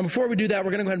 Now, before we do that,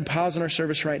 we're going to go ahead and pause in our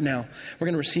service right now. We're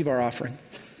going to receive our offering.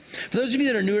 For those of you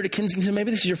that are newer to Kensington, maybe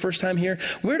this is your first time here,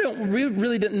 we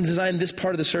really didn't design this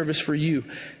part of the service for you.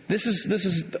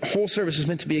 The whole service is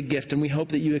meant to be a gift, and we hope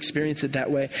that you experience it that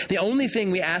way. The only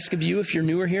thing we ask of you, if you're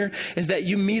newer here, is that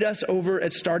you meet us over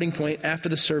at Starting Point after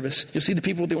the service. You'll see the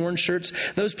people with the orange shirts.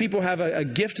 Those people have a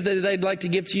gift that they'd like to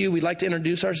give to you. We'd like to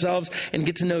introduce ourselves and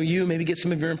get to know you, maybe get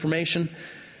some of your information.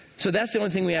 So that's the only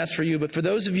thing we ask for you. But for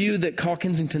those of you that call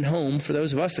Kensington home, for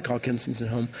those of us that call Kensington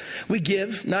home, we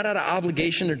give not out of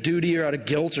obligation or duty or out of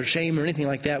guilt or shame or anything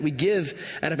like that. We give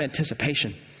out of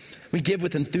anticipation. We give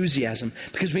with enthusiasm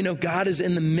because we know God is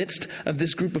in the midst of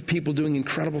this group of people doing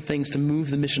incredible things to move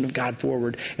the mission of God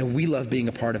forward, and we love being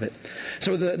a part of it.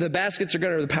 So the pouches are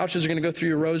going to go through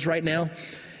your rows right now.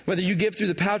 Whether you give through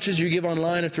the pouches, you give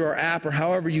online or through our app, or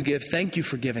however you give, thank you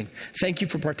for giving. Thank you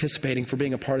for participating, for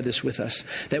being a part of this with us,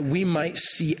 that we might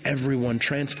see everyone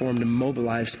transformed and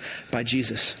mobilized by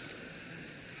Jesus.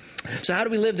 So how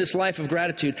do we live this life of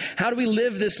gratitude? How do we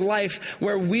live this life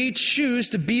where we choose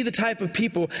to be the type of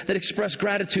people that express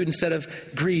gratitude instead of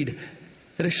greed,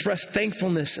 that express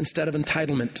thankfulness instead of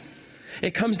entitlement?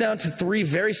 It comes down to 3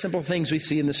 very simple things we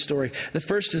see in this story. The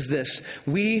first is this: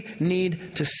 we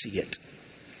need to see it.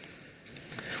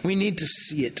 We need to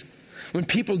see it. When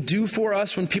people do for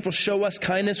us, when people show us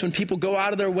kindness, when people go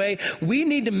out of their way, we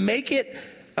need to make it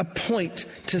a point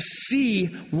to see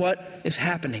what is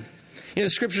happening. You know,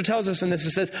 the scripture tells us in this, it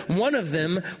says, one of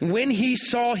them, when he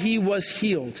saw, he was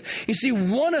healed. You see,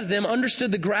 one of them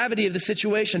understood the gravity of the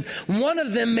situation. One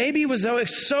of them maybe was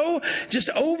so just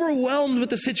overwhelmed with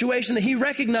the situation that he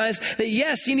recognized that,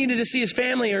 yes, he needed to see his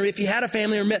family, or if he had a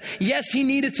family, or yes, he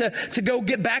needed to go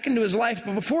get back into his life.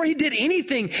 But before he did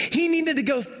anything, he needed to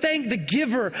go thank the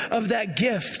giver of that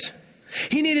gift.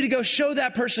 He needed to go show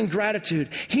that person gratitude.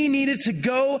 He needed to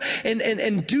go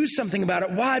and do something about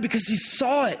it. Why? Because he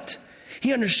saw it.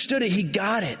 He understood it. He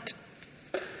got it.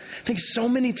 I think so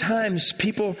many times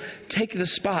people take the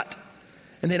spot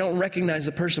and they don't recognize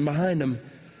the person behind them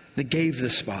that gave the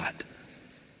spot.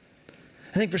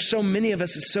 I think for so many of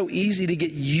us, it's so easy to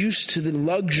get used to the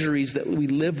luxuries that we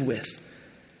live with.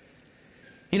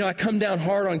 You know, I come down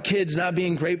hard on kids not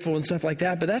being grateful and stuff like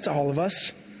that, but that's all of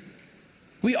us.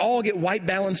 We all get white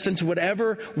balanced into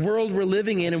whatever world we're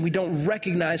living in, and we don't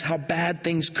recognize how bad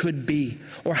things could be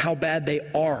or how bad they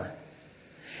are.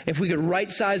 If we could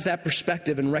right-size that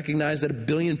perspective and recognize that 1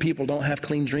 billion people don't have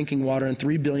clean drinking water and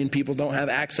 3 billion people don't have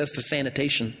access to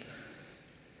sanitation,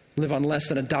 live on less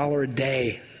than $1 a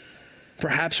day,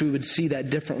 perhaps we would see that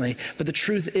differently. But the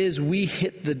truth is, we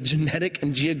hit the genetic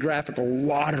and geographical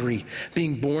lottery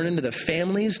being born into the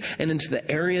families and into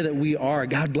the area that we are.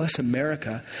 God bless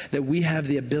America, that we have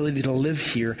the ability to live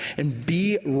here and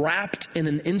be wrapped in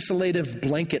an insulative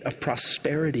blanket of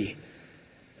prosperity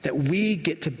that we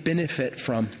get to benefit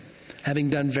from, having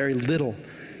done very little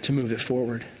to move it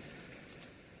forward.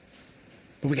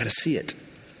 But we got to see it.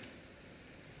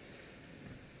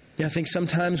 I think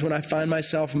sometimes when I find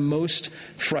myself most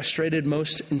frustrated,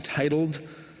 most entitled,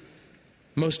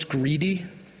 most greedy,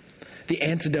 the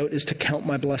antidote is to count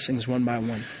my blessings one by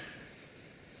one.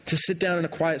 To sit down in a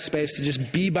quiet space, to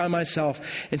just be by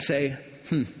myself and say,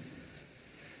 I'm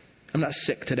not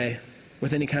sick today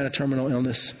with any kind of terminal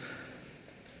illness.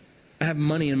 I have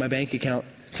money in my bank account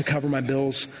to cover my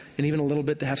bills and even a little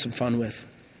bit to have some fun with.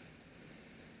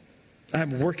 I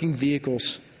have working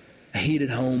vehicles, a heated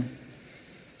home.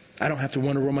 I don't have to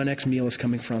wonder where my next meal is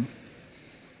coming from.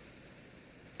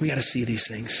 We got to see these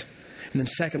things. And then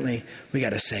secondly, we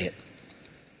got to say it.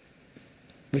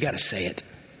 We got to say it.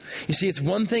 You see, it's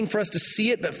one thing for us to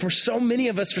see it, but for so many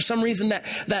of us, for some reason,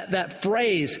 that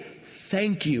phrase,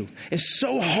 thank you, is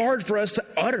so hard for us to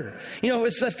utter. You know,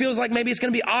 it feels like maybe it's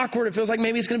going to be awkward. It feels like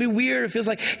maybe it's going to be weird. It feels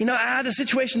like, the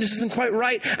situation just isn't quite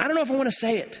right. I don't know if I want to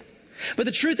say it. But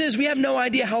the truth is, we have no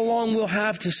idea how long we'll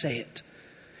have to say it.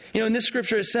 In this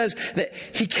scripture, it says that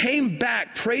he came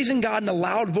back praising God in a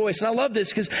loud voice. And I love this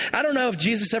because I don't know if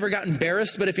Jesus ever got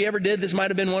embarrassed, but if he ever did, this might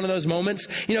have been one of those moments.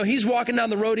 He's walking down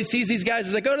the road. He sees these guys.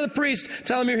 He's like, go to the priest.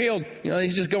 Tell him you're healed.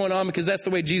 He's just going on because that's the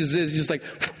way Jesus is. He's just like,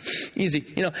 easy,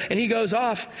 and he goes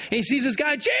off and he sees this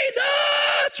guy,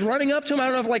 Jesus, running up to him. I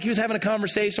don't know if he was having a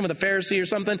conversation with a Pharisee or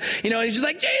something, and he's just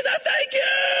like, Jesus, thank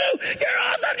you. You're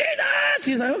awesome, Jesus.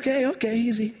 He's like, okay,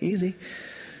 easy.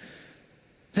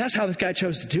 That's how this guy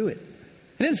chose to do it.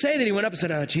 It didn't say that he went up and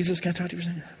said, Jesus, can I talk to you for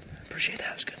a second? Appreciate that.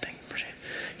 It was a good thing. Appreciate it.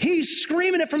 He's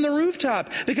screaming it from the rooftop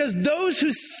because those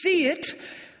who see it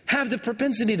have the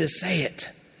propensity to say it.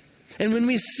 And when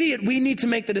we see it, we need to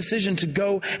make the decision to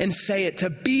go and say it, to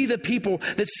be the people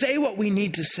that say what we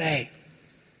need to say.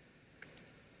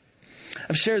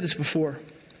 I've shared this before,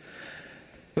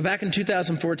 but back in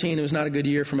 2014, it was not a good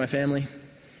year for my family.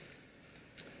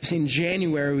 You see, in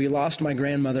January, we lost my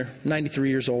grandmother,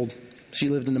 93 years old. She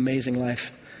lived an amazing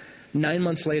life. 9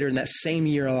 months later, in that same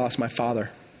year, I lost my father,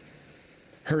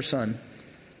 her son.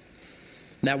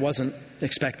 That wasn't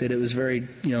expected. It was very,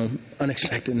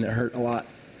 unexpected, and it hurt a lot.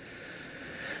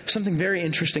 Something very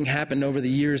interesting happened over the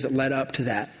years that led up to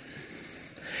that.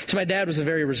 So my dad was a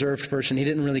very reserved person. He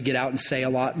didn't really get out and say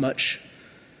a lot much.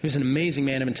 He was an amazing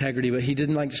man of integrity, but he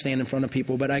didn't like to stand in front of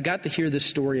people. But I got to hear this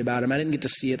story about him. I didn't get to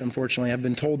see it, unfortunately. I've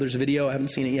been told there's a video. I haven't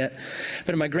seen it yet.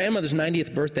 But at my grandmother's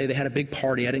 90th birthday, they had a big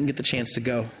party. I didn't get the chance to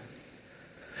go.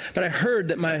 But I heard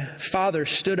that my father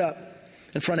stood up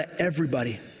in front of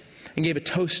everybody and gave a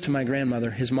toast to my grandmother,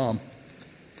 his mom.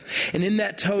 And in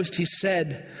that toast, he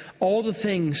said all the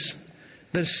things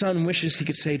that a son wishes he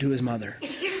could say to his mother.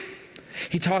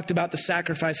 He talked about the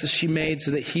sacrifices she made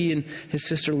so that he and his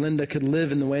sister Linda could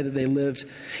live in the way that they lived.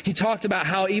 He talked about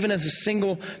how even as a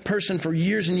single person for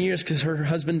years and years, because her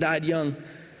husband died young,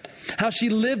 how she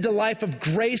lived a life of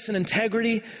grace and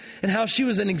integrity, and how she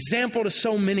was an example to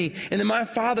so many. And then my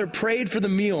father prayed for the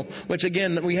meal, which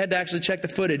again, we had to actually check the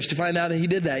footage to find out that he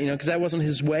did that, because that wasn't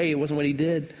his way. It wasn't what he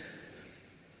did.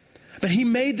 But he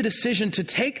made the decision to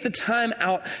take the time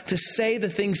out to say the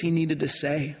things he needed to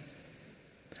say.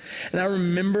 And I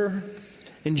remember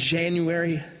in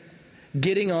January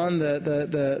getting on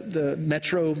the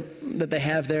metro that they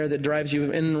have there that drives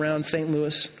you in and around St.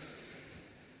 Louis.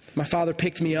 My father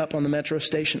picked me up on the metro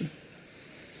station.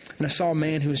 And I saw a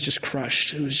man who was just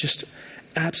crushed, who was just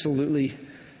absolutely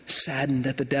saddened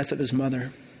at the death of his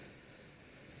mother.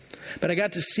 But I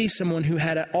got to see someone who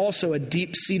had also a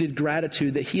deep-seated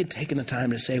gratitude that he had taken the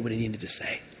time to say what he needed to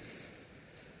say.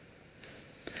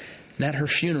 And at her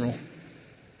funeral,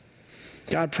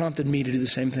 God prompted me to do the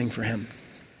same thing for him.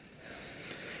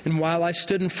 And while I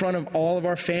stood in front of all of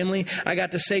our family, I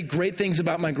got to say great things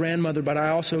about my grandmother, but I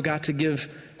also got to give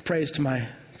praise to my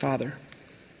father.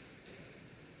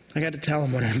 I got to tell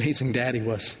him what an amazing dad he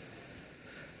was.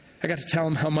 I got to tell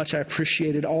him how much I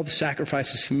appreciated all the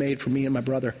sacrifices he made for me and my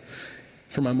brother,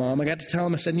 for my mom. I got to tell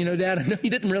him, I said, Dad, I know you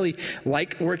didn't really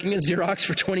like working at Xerox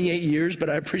for 28 years, but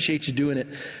I appreciate you doing it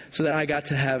so that I got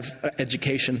to have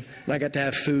education, and I got to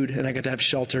have food, and I got to have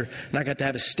shelter, and I got to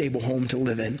have a stable home to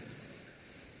live in.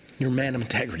 You're a man of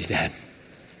integrity, Dad.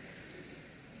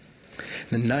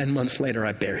 And then 9 months later,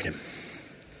 I buried him.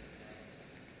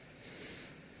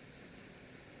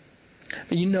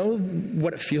 But you know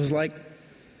what it feels like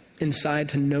inside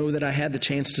to know that I had the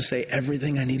chance to say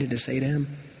everything I needed to say to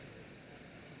him?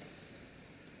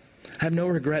 I have no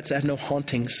regrets. I have no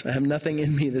hauntings. I have nothing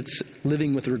in me that's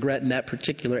living with regret in that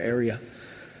particular area.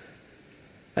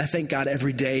 I thank God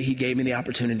every day he gave me the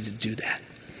opportunity to do that.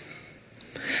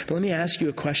 But let me ask you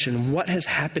a question. What has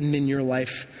happened in your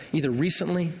life, either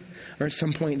recently or at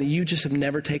some point, that you just have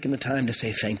never taken the time to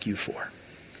say thank you for?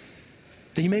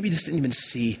 That you maybe just didn't even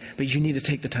see, but you need to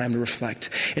take the time to reflect.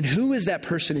 And who is that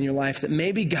person in your life that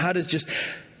maybe God is just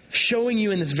showing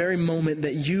you in this very moment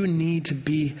that you need to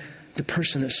be the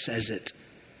person that says it,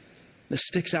 that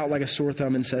sticks out like a sore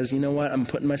thumb and says, you know what, I'm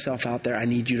putting myself out there. I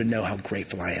need you to know how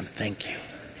grateful I am. Thank you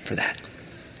for that.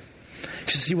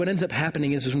 Because see, what ends up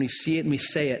happening is when we see it and we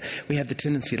say it, we have the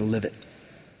tendency to live it.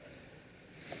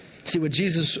 See what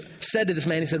Jesus said to this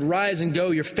man, he said, rise and go,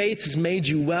 your faith has made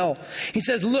you well. He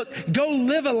says, look, go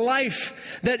live a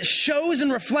life that shows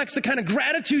and reflects the kind of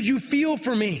gratitude you feel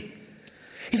for me.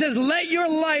 He says, let your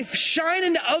life shine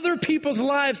into other people's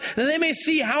lives that they may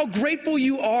see how grateful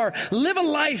you are. Live a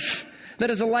life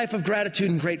that is a life of gratitude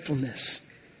and gratefulness.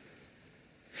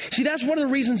 See, that's one of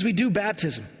the reasons we do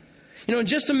baptism. In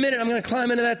just a minute, I'm going to climb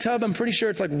into that tub. I'm pretty sure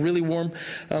it's like really warm.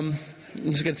 I'm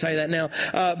just going to tell you that now.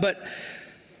 But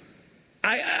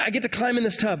I get to climb in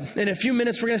this tub. In a few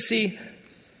minutes, we're going to see,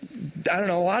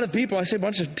 a lot of people. I say a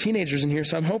bunch of teenagers in here,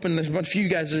 so I'm hoping there's a bunch of you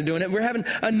guys that are doing it. We're having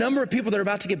a number of people that are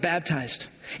about to get baptized.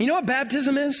 You know what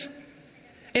baptism is?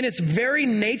 In its very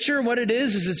nature, what it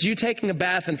is it's you taking a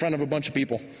bath in front of a bunch of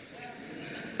people.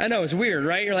 I know, it's weird,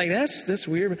 right? You're like, that's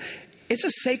weird. It's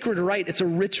a sacred rite. It's a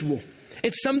ritual.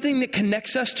 It's something that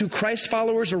connects us to Christ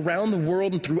followers around the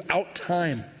world and throughout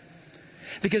time.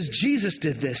 Because Jesus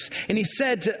did this, and he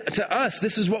said to us,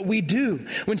 this is what we do.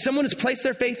 When someone has placed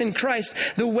their faith in Christ,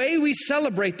 the way we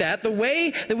celebrate that, the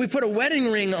way that we put a wedding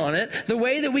ring on it, the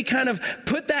way that we kind of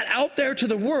put that out there to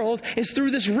the world is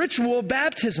through this ritual of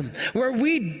baptism, where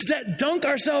we dunk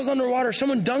ourselves underwater.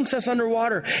 Someone dunks us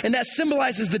underwater, and that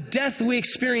symbolizes the death we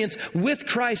experience with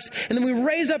Christ. And then we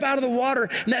raise up out of the water,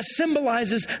 and that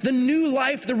symbolizes the new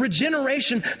life, the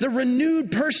regeneration, the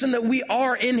renewed person that we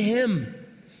are in him.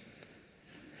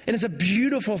 And it's a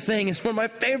beautiful thing. It's one of my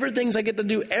favorite things I get to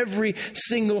do every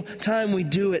single time we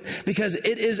do it, because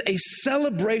it is a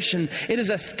celebration. It is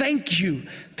a thank you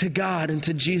to God and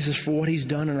to Jesus for what he's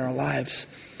done in our lives.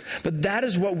 But that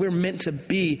is what we're meant to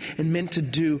be and meant to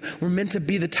do. We're meant to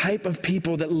be the type of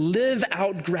people that live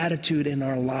out gratitude in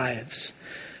our lives.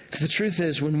 Because the truth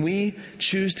is, when we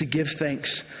choose to give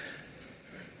thanks,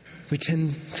 we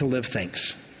tend to live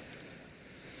thanks.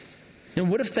 And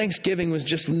what if Thanksgiving was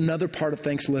just another part of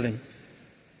Thanksgiving?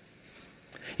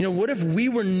 What if we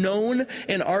were known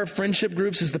in our friendship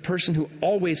groups as the person who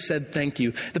always said thank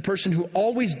you, the person who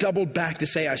always doubled back to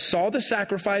say, I saw the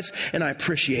sacrifice and I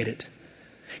appreciate it.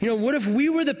 What if we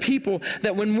were the people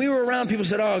that when we were around, people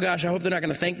said, oh gosh, I hope they're not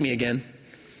going to thank me again.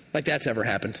 Like that's ever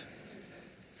happened.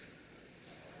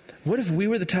 What if we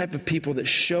were the type of people that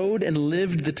showed and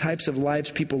lived the types of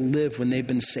lives people live when they've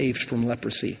been saved from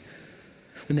leprosy?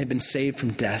 When they've been saved from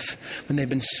death, when they've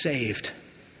been saved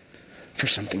for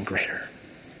something greater.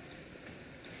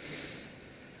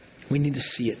 We need to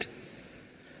see it.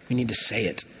 We need to say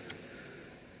it.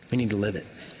 We need to live it.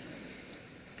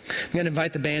 I'm going to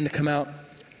invite the band to come out.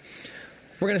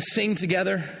 We're going to sing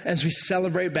together as we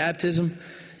celebrate baptism.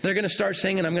 They're going to start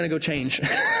singing. I'm going to go change.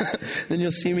 Then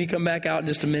you'll see me come back out in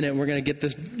just a minute. We're going to get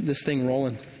this thing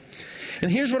rolling. And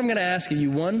here's what I'm going to ask of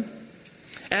you. One,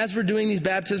 as we're doing these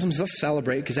baptisms, let's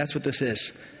celebrate, because that's what this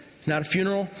is. It's not a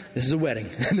funeral. This is a wedding.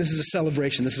 This is a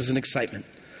celebration. This is an excitement.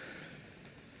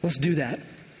 Let's do that.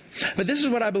 But this is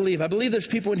what I believe. I believe there's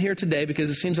people in here today, because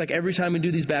it seems like every time we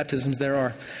do these baptisms, there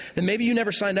are. And maybe you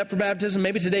never signed up for baptism.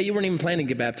 Maybe today you weren't even planning to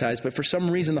get baptized. But for some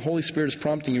reason, the Holy Spirit is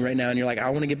prompting you right now. And you're like,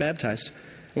 I want to get baptized.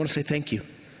 I want to say thank you.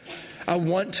 I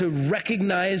want to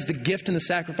recognize the gift and the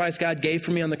sacrifice God gave for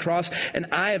me on the cross, and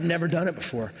I have never done it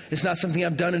before. It's not something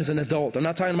I've done as an adult. I'm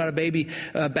not talking about a baby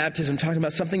baptism. I'm talking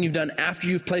about something you've done after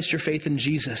you've placed your faith in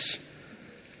Jesus.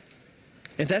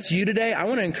 If that's you today, I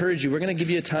want to encourage you. We're going to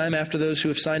give you a time after those who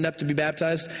have signed up to be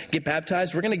baptized, get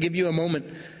baptized. We're going to give you a moment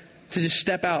to just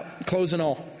step out, clothes and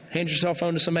all. Hand your cell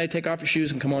phone to somebody, take off your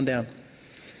shoes, and come on down.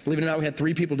 Believe it or not, we had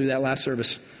 3 people do that last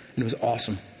service, and it was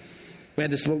awesome. We had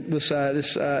this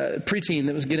preteen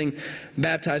that was getting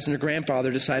baptized, and her grandfather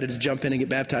decided to jump in and get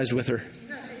baptized with her.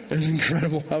 It was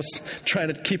incredible. I was trying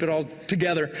to keep it all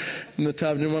together in the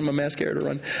tub. I didn't want my mascara to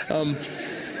run.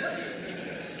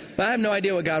 But I have no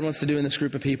idea what God wants to do in this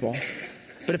group of people.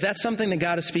 But if that's something that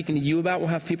God is speaking to you about, we'll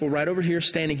have people right over here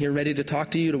standing here ready to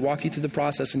talk to you, to walk you through the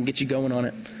process and get you going on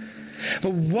it.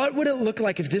 But what would it look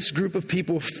like if this group of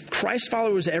people, Christ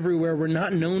followers everywhere, were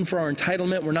not known for our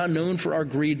entitlement, we're not known for our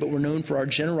greed, but we're known for our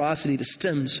generosity that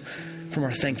stems from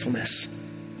our thankfulness?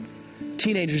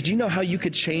 Teenagers, do you know how you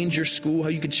could change your school, how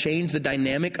you could change the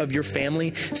dynamic of your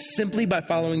family simply by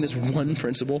following this one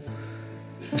principle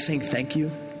of saying thank you?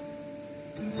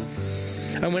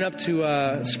 I went up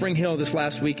to Spring Hill this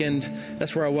last weekend.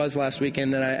 That's where I was last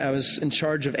weekend. And I was in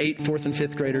charge of 8 4th and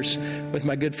 5th graders with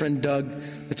my good friend Doug.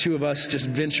 The 2 of us just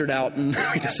ventured out and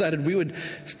we decided we would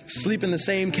sleep in the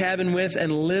same cabin with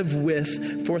and live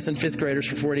with 4th and 5th graders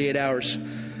for 48 hours.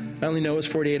 I only know it was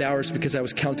 48 hours because I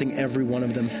was counting every one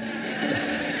of them.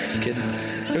 Just kidding.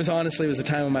 It was the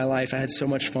time of my life. I had so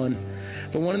much fun.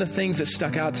 But one of the things that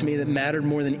stuck out to me that mattered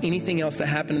more than anything else that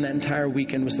happened in that entire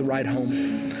weekend was the ride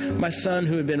home. My son,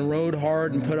 who had been rode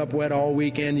hard and put up wet all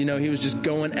weekend, he was just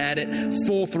going at it,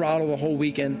 full throttle the whole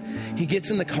weekend. He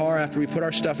gets in the car after we put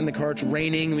our stuff in the car. It's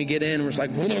raining. We get in and we're just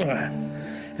like, ugh.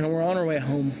 And we're on our way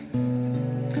home.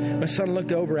 My son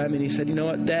looked over at me and he said, "You know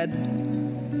what, Dad?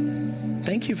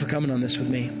 Thank you for coming on this with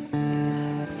me.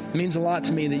 It means a lot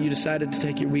to me that you decided to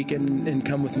take your weekend and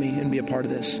come with me and be a part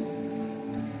of this."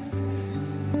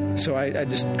 So I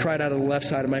just cried out of the left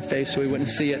side of my face so he wouldn't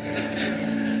see it.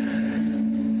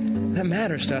 That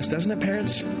matters to us, doesn't it,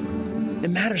 parents? It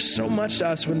matters so much to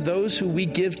us when those who we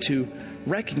give to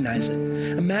recognize it.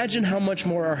 Imagine how much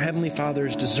more our Heavenly Father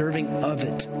is deserving of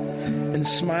it and the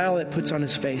smile it puts on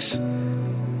His face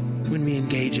when we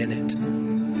engage in it.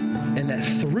 And that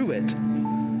through it,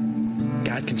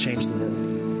 God can change the world.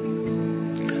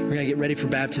 We're going to get ready for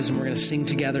baptism. We're going to sing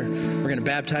together. We're going to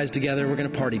baptize together. We're going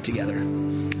to party together.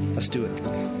 Let's do it.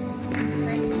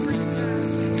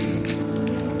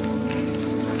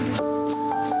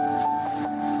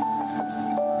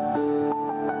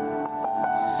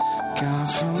 God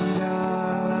from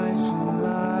God, life and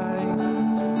light.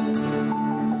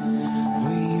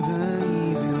 We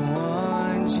believe in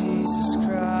one Jesus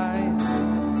Christ,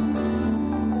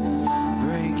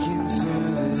 breaking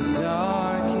through the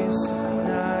darkest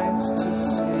nights to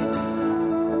sing.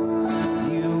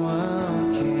 You alone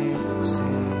can save.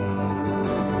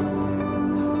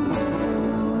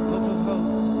 Hope of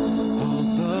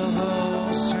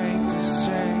hope, strength of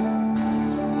strength.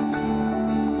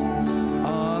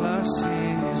 All our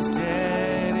sin is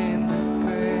dead in the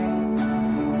grave.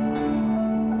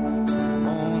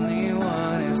 Only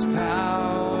one has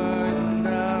power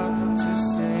enough to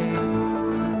save.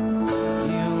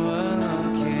 You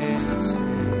alone can save.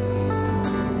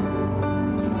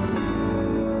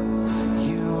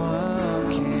 You alone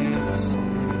can save.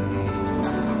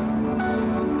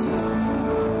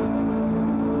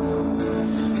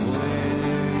 Where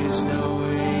there is no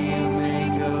way, you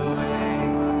make a way.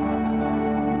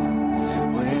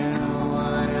 Where no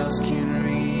one else can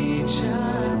reach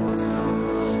us,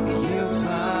 you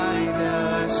find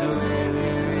us. Where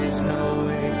there is no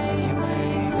way, you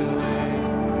make a way.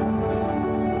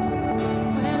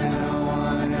 Where no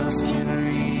one else can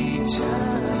reach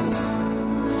us,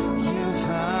 you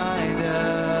find us.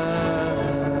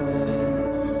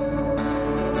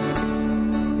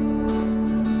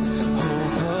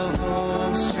 Hope of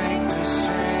hope, strength of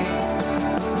strength.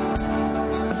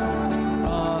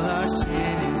 All our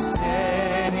sin is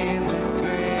dead in the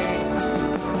grave.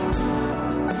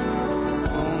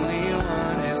 Only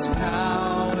one has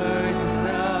power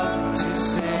enough to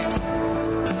save.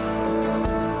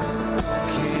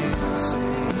 Can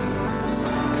save.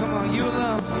 Come on, you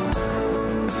alone.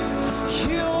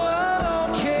 You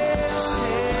alone can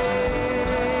save.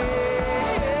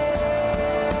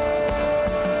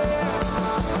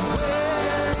 Where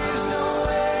there is no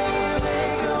way, you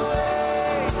make a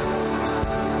way.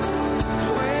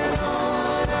 Where no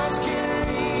one else can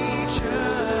reach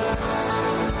us,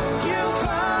 you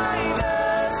find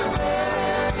us. Where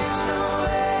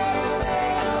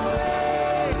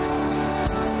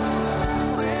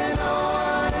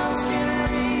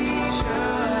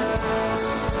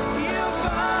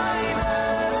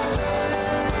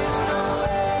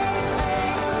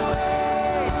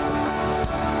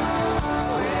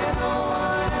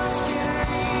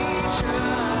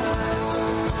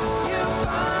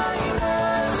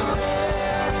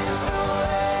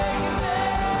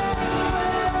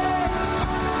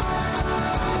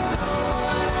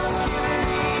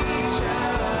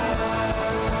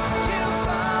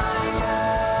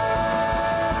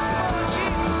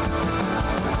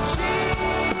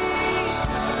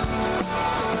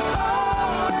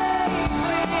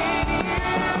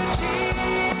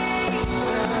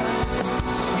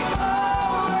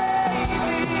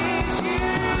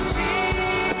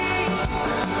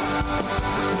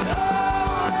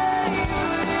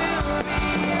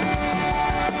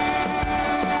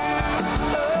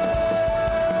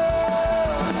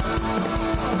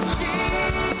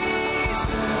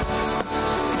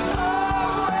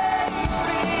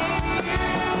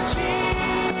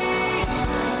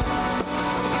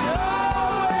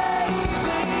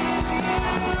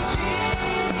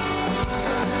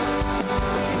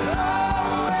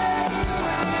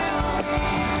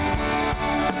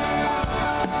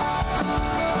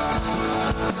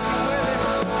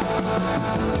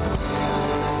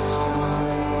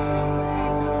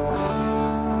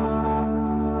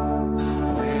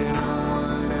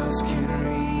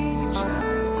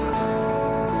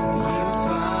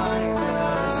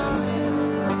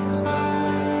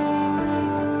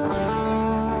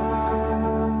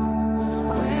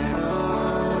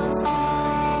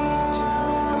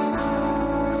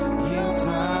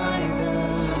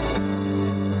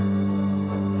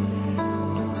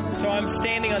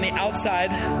standing on the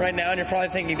outside right now, and you're probably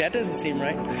thinking, that doesn't seem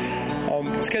right.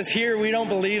 It's because here we don't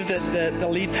believe that the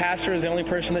lead pastor is the only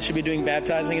person that should be doing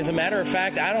baptizing. As a matter of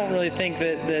fact, I don't really think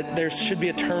that there should be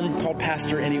a term called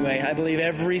pastor anyway. I believe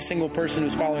every single person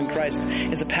who's following Christ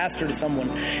is a pastor to someone.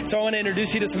 So I want to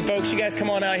introduce you to some folks. You guys come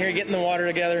on out here, get in the water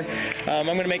together. I'm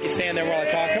going to make you stand there while I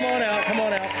talk. Come on out, come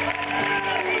on out.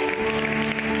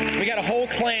 We got a whole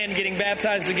clan getting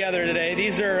baptized together today.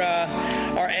 These are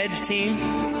our Edge team.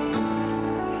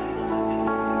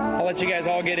 I'll let you guys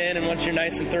all get in, and once you're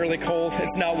nice and thoroughly cold,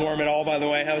 it's not warm at all, by the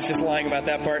way. I was just lying about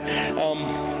that part.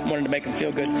 Wanted to make them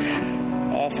feel good.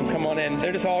 Awesome. Come on in.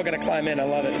 They're just all going to climb in. I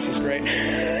love it. This is great.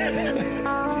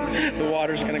 The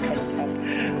water's going to come out.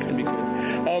 It's going to be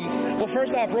good. Well,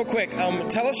 first off, real quick,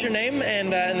 tell us your name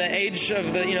and the age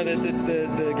of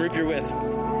the group you're with.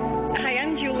 Hi,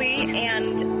 I'm Julie,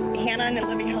 and Hannah and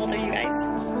Olivia. How old are you guys?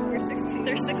 We're 16.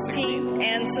 They're 16.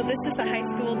 And so this is the high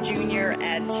school junior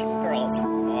Edge girls.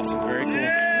 Awesome. Very cool.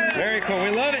 Very cool. We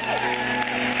love it.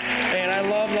 And I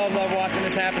love watching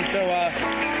this happen. So,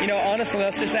 honestly,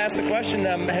 let's just ask the question,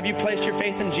 have you placed your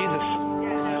faith in Jesus?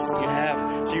 Yes. You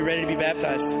have. So you're ready to be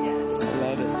baptized? Yes. I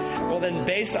love it. Well, then,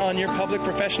 based on your public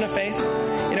profession of faith,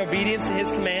 in obedience to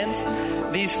his command,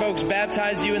 these folks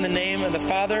baptize you in the name of the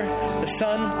Father, the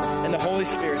Son, and the Holy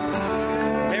Spirit.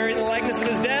 Buried in the likeness of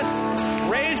his death,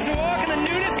 raised to walk in the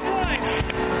newness of life.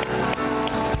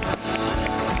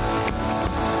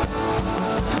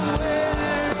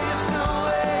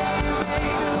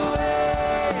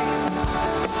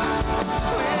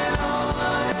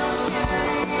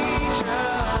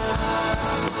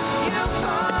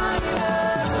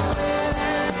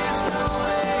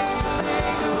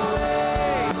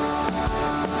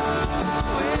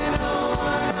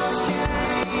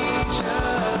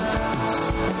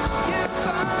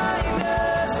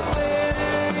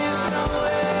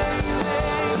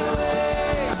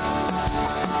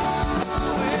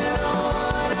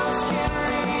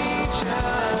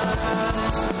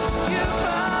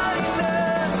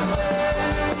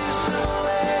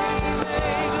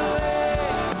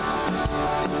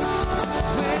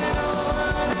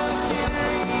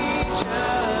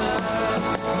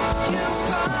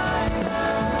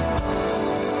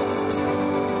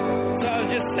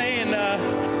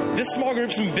 This small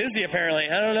group's been busy,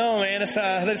 apparently. I don't know, man.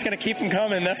 They're just going to keep them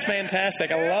coming. That's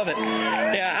fantastic. I love it.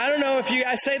 Yeah, I don't know if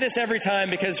I say this every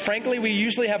time because, frankly, we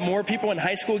usually have more people in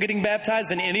high school getting baptized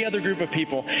than any other group of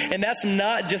people. And that's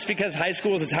not just because high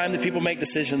school is a time that people make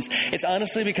decisions. It's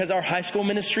honestly because our high school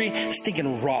ministry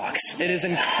stinking rocks. It is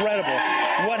incredible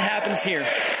what happens here.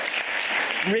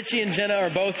 Richie and Jenna are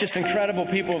both just incredible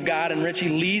people of God, and Richie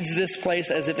leads this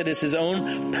place as if it is his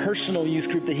own personal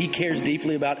youth group that he cares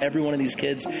deeply about every one of these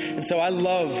kids. And so I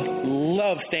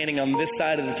love standing on this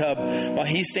side of the tub while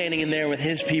he's standing in there with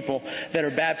his people that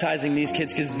are baptizing these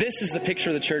kids, because this is the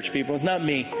picture of the church, people. It's not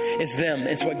me. It's them.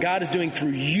 It's what God is doing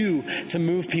through you to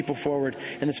move people forward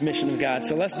in this mission of God.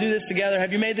 So let's do this together.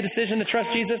 Have you made the decision to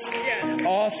trust Jesus? Yes.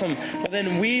 Awesome. Well,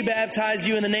 then we baptize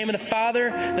you in the name of the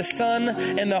Father, the Son,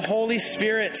 and the Holy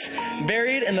Spirit,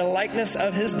 buried in the likeness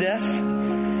of his death,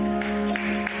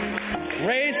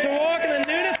 raised to walk in the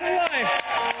newness of life.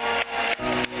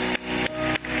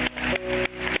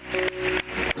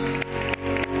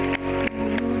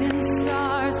 Moon and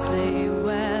stars, they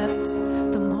wept.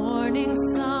 The morning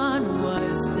sun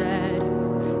was dead.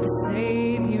 The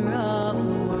Savior of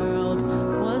the world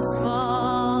was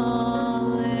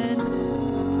fallen.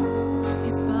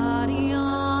 His body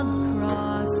on the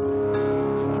cross,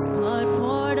 his blood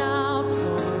poured out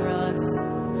for us.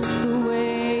 The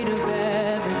weight of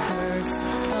every curse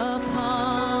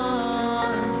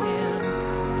upon him.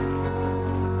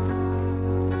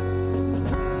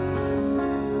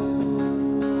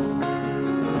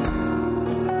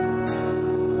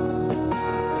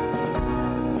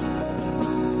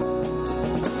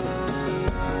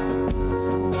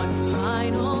 One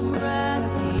final breath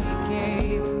he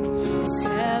gave, as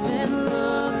heaven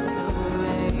looked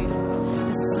away.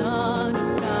 The Son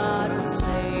of God was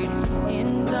laid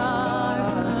in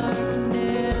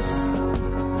darkness.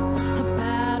 A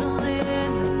battle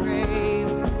in the grave,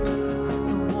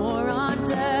 the war on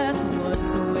death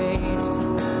was waged.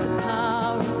 The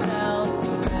power of hell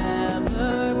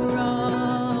forever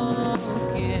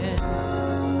broken.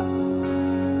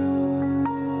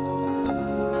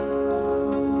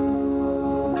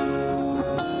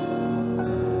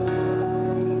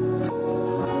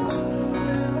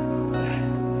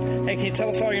 Hey, can you tell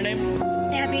us all your name?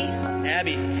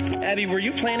 Abby. Abby, were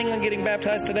you planning on getting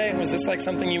baptized today? Was this like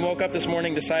something you woke up this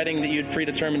morning deciding that you'd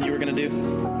predetermined you were going to do?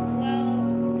 Well,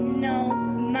 no.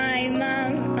 My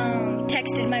mom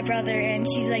texted my my brother, and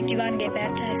she's like, "Do you want to get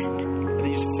baptized?" And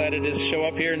you decided to show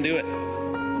up here and do it.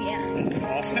 Yeah. That's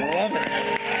awesome. I love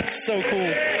it. So cool.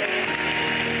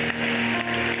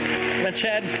 Now,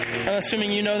 Chad, I'm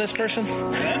assuming you know this person?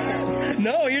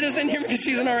 No, you're just in here because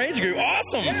she's in our age group.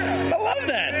 Awesome. I love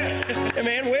that. Hey,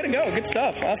 man, way to go. Good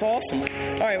stuff. That's awesome.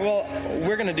 All right, well,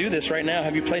 we're going to do this right now.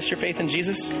 Have you placed your faith in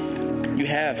Jesus? You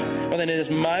have. Well, then it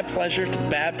is my pleasure to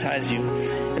baptize you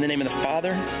in the name of the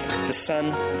Father, the Son,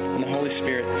 and the Holy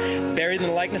Spirit. Buried in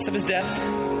the likeness of his death,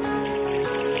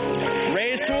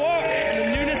 raised to walk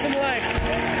in the newness of life.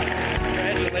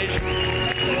 Congratulations.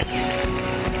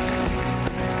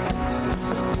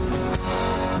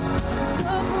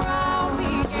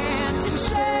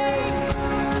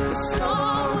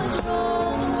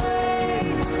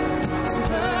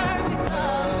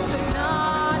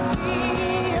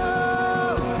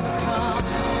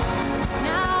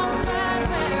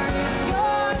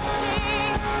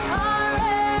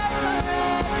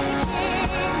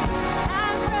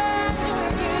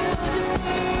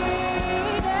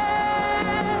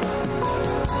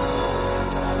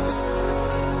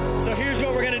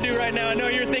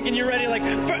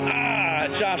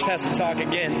 Josh has to talk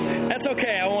again. That's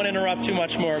okay. I won't interrupt too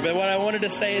much more. But what I wanted to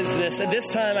say is this. At this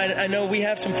time, I know we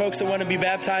have some folks that want to be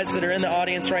baptized that are in the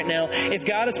audience right now. If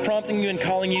God is prompting you and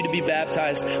calling you to be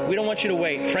baptized, we don't want you to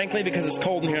wait. Frankly, because it's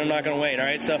cold in here, I'm not going to wait. All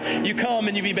right? So you come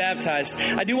and you be baptized.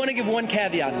 I do want to give one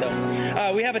caveat,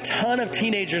 though. We have a ton of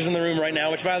teenagers in the room right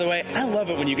now, which, by the way, I love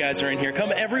it when you guys are in here.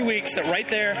 Come every week, sit right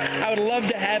there. I would love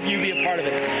to have you be a part of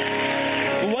it.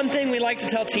 One thing we like to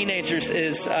tell teenagers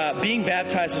is being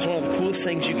baptized is one of the coolest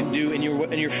things you can do in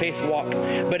your faith walk.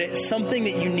 But it's something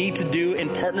that you need to do in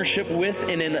partnership with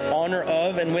and in honor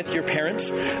of and with your parents,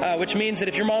 which means that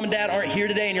if your mom and dad aren't here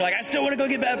today and you're like, I still want to go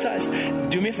get baptized,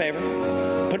 do me a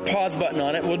favor. Put pause button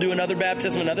on it. We'll do another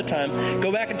baptism another time.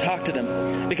 Go back and talk to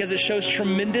them because it shows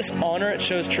tremendous honor. It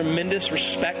shows tremendous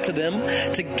respect to them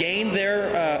to gain their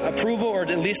approval or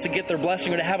at least to get their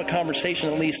blessing or to have a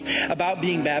conversation at least about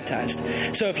being baptized.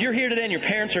 So if you're here today and your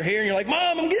parents are here and you're like,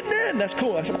 Mom, I'm getting in. That's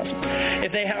cool. That's awesome.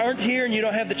 If they aren't here and you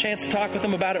don't have the chance to talk with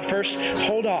them about it first,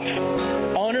 hold off.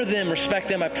 Honor them. Respect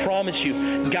them. I promise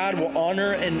you, God will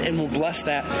honor and will bless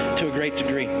that to a great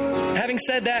degree. Having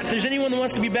said that, if there's anyone that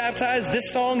wants to be baptized,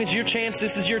 this song is your chance.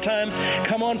 This is your time.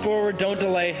 Come on forward. Don't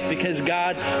delay because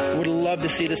God would love to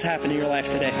see this happen in your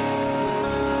life today.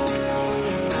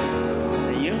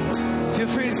 You? Feel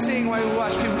free to sing while we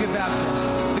watch people get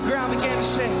baptized. The ground began to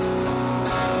shake.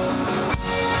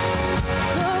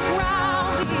 The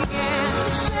ground began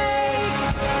to shake.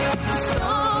 The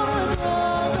stone was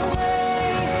rolled away.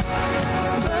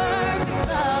 His perfect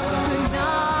love could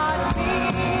not be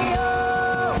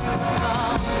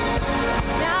overcome.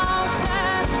 Now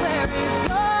death, where is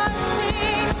your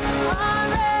sting? Our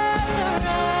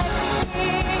resurrected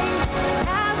King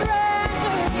has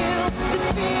rendered you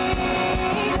defeated.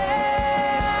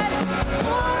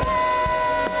 Forever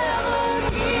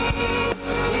He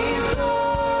is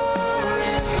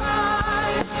glorified.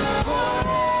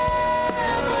 Forever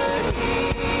He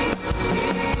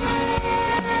is lifted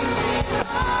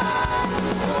high.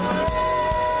 Forever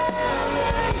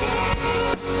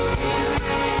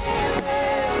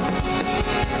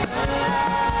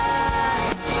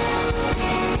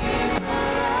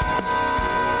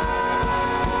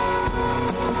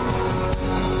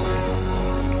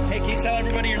Hey, can you tell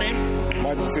everybody your name?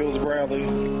 Michael Fields Bradley.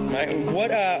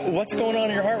 What's going on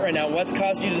in your heart right now? What's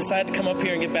caused you to decide to come up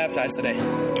here and get baptized today?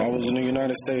 I was in the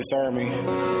United States Army.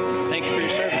 Thank you for your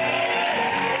service.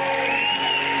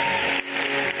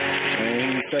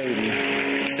 And he saved me.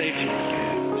 He saved you.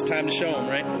 It's time to show him,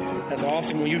 right? That's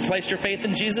awesome. When you placed your faith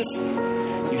in Jesus,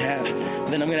 you have.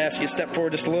 Then I'm going to ask you to step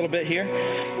forward just a little bit here.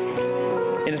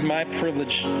 It is my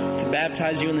privilege to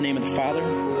baptize you in the name of the Father,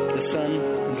 the Son,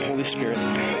 and the Holy Spirit.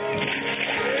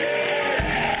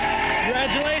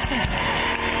 Congratulations.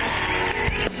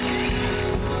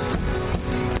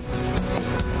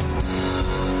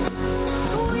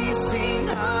 we sing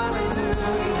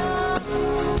hallelujah.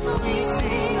 We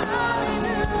sing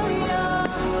hallelujah.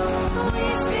 We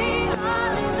sing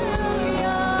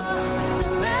hallelujah. The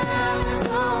Lamb is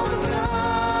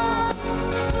overcome.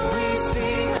 We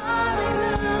sing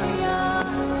hallelujah.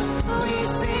 We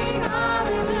sing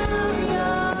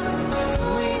hallelujah.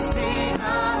 We sing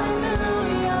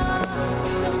hallelujah.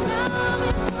 The Lamb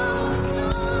is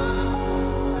overcome.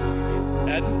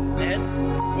 Ed,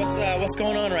 what's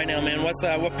going on right now, man? What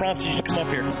prompted you to come up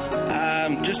here?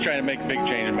 I'm just trying to make a big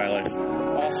change in my life.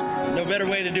 Awesome. No better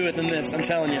way to do it than this, I'm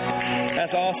telling you.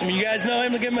 That's awesome. You guys know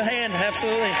him? Give him a hand.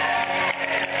 Absolutely.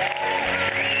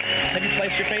 Have you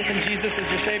placed your faith in Jesus as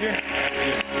your Savior?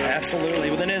 Absolutely.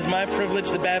 Well, then it is my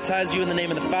privilege to baptize you in the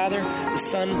name of the Father, the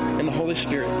Son, and the Holy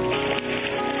Spirit.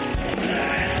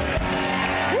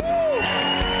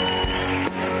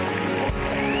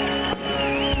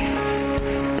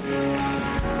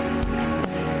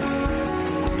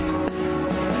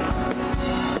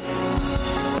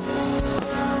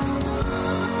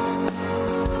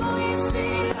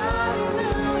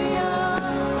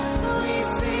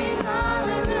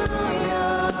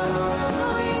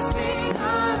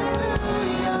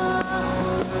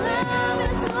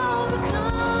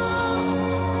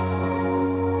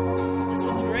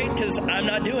 I'm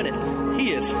not doing it.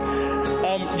 He is.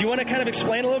 Do you want to kind of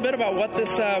explain a little bit about what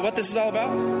this is all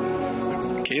about?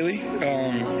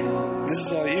 Kaylee, this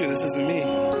is all you. This isn't me.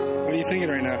 What are you thinking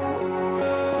right now?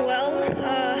 Well,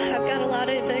 I've got a lot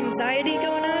of anxiety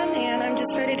going on, and I'm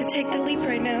just ready to take the leap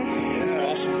right now. That's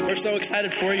awesome. We're so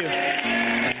excited for you.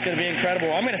 It's going to be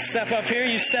incredible. I'm going to step up here.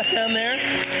 You step down there.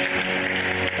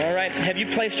 All right. Have you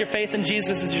placed your faith in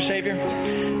Jesus as your Savior?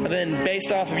 And then,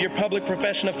 based off of your public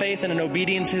profession of faith and in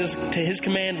obedience to His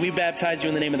command, we baptize you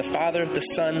in the name of the Father, the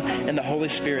Son, and the Holy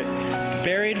Spirit.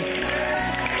 Buried,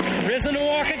 risen to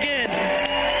walk again.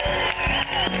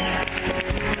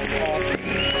 That's awesome.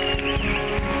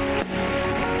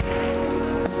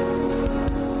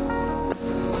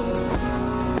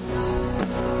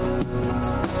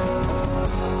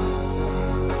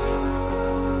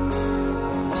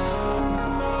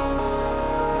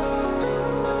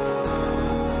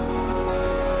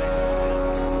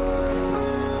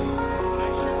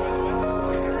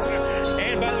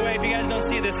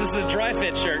 This is a dry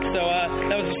fit shirt, so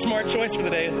that was a smart choice for the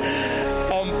day.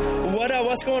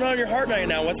 What's going on in your heart right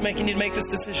now? What's making you make this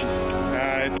decision?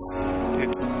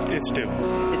 It's due.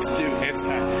 It's due. It's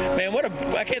time. Man,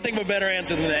 I can't think of a better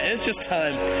answer than that. It's just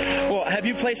time. Well, have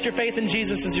you placed your faith in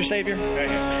Jesus as your Savior?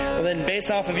 Well, then, based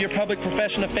off of your public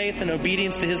profession of faith and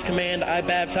obedience to His command, I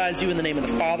baptize you in the name of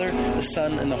the Father, the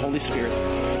Son, and the Holy Spirit.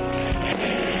 Congratulations.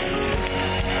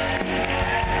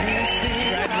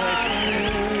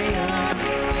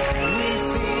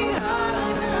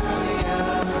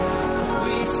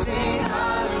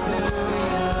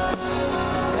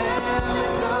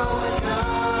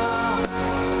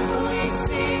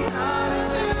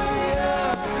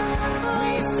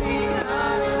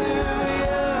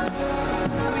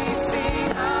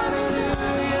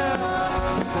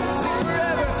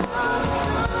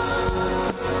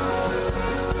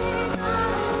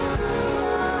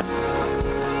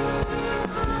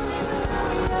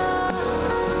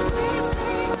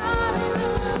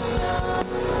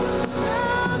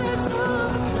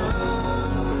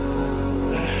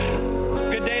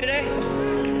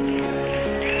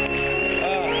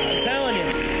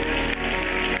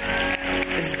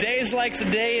 Like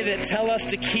today that tell us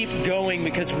to keep going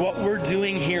because what we're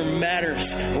doing here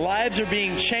matters. Lives are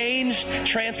being changed.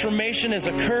 Transformation is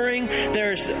occurring.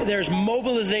 There's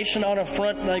mobilization on a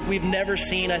front like we've never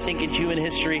seen, I think, in human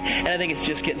history, and I think it's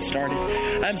just getting started.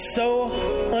 I'm so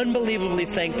unbelievably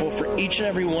thankful for each and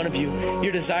every one of you.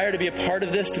 Your desire to be a part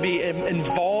of this, to be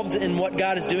involved in what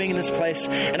God is doing in this place,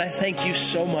 and I thank you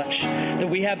so much that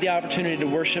we have the opportunity to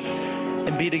worship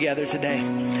and be together today.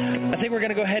 I think we're going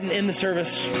to go ahead and end the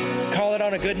service. Call it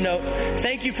on a good note.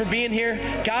 Thank you for being here.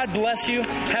 God bless you.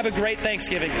 Have a great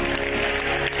Thanksgiving.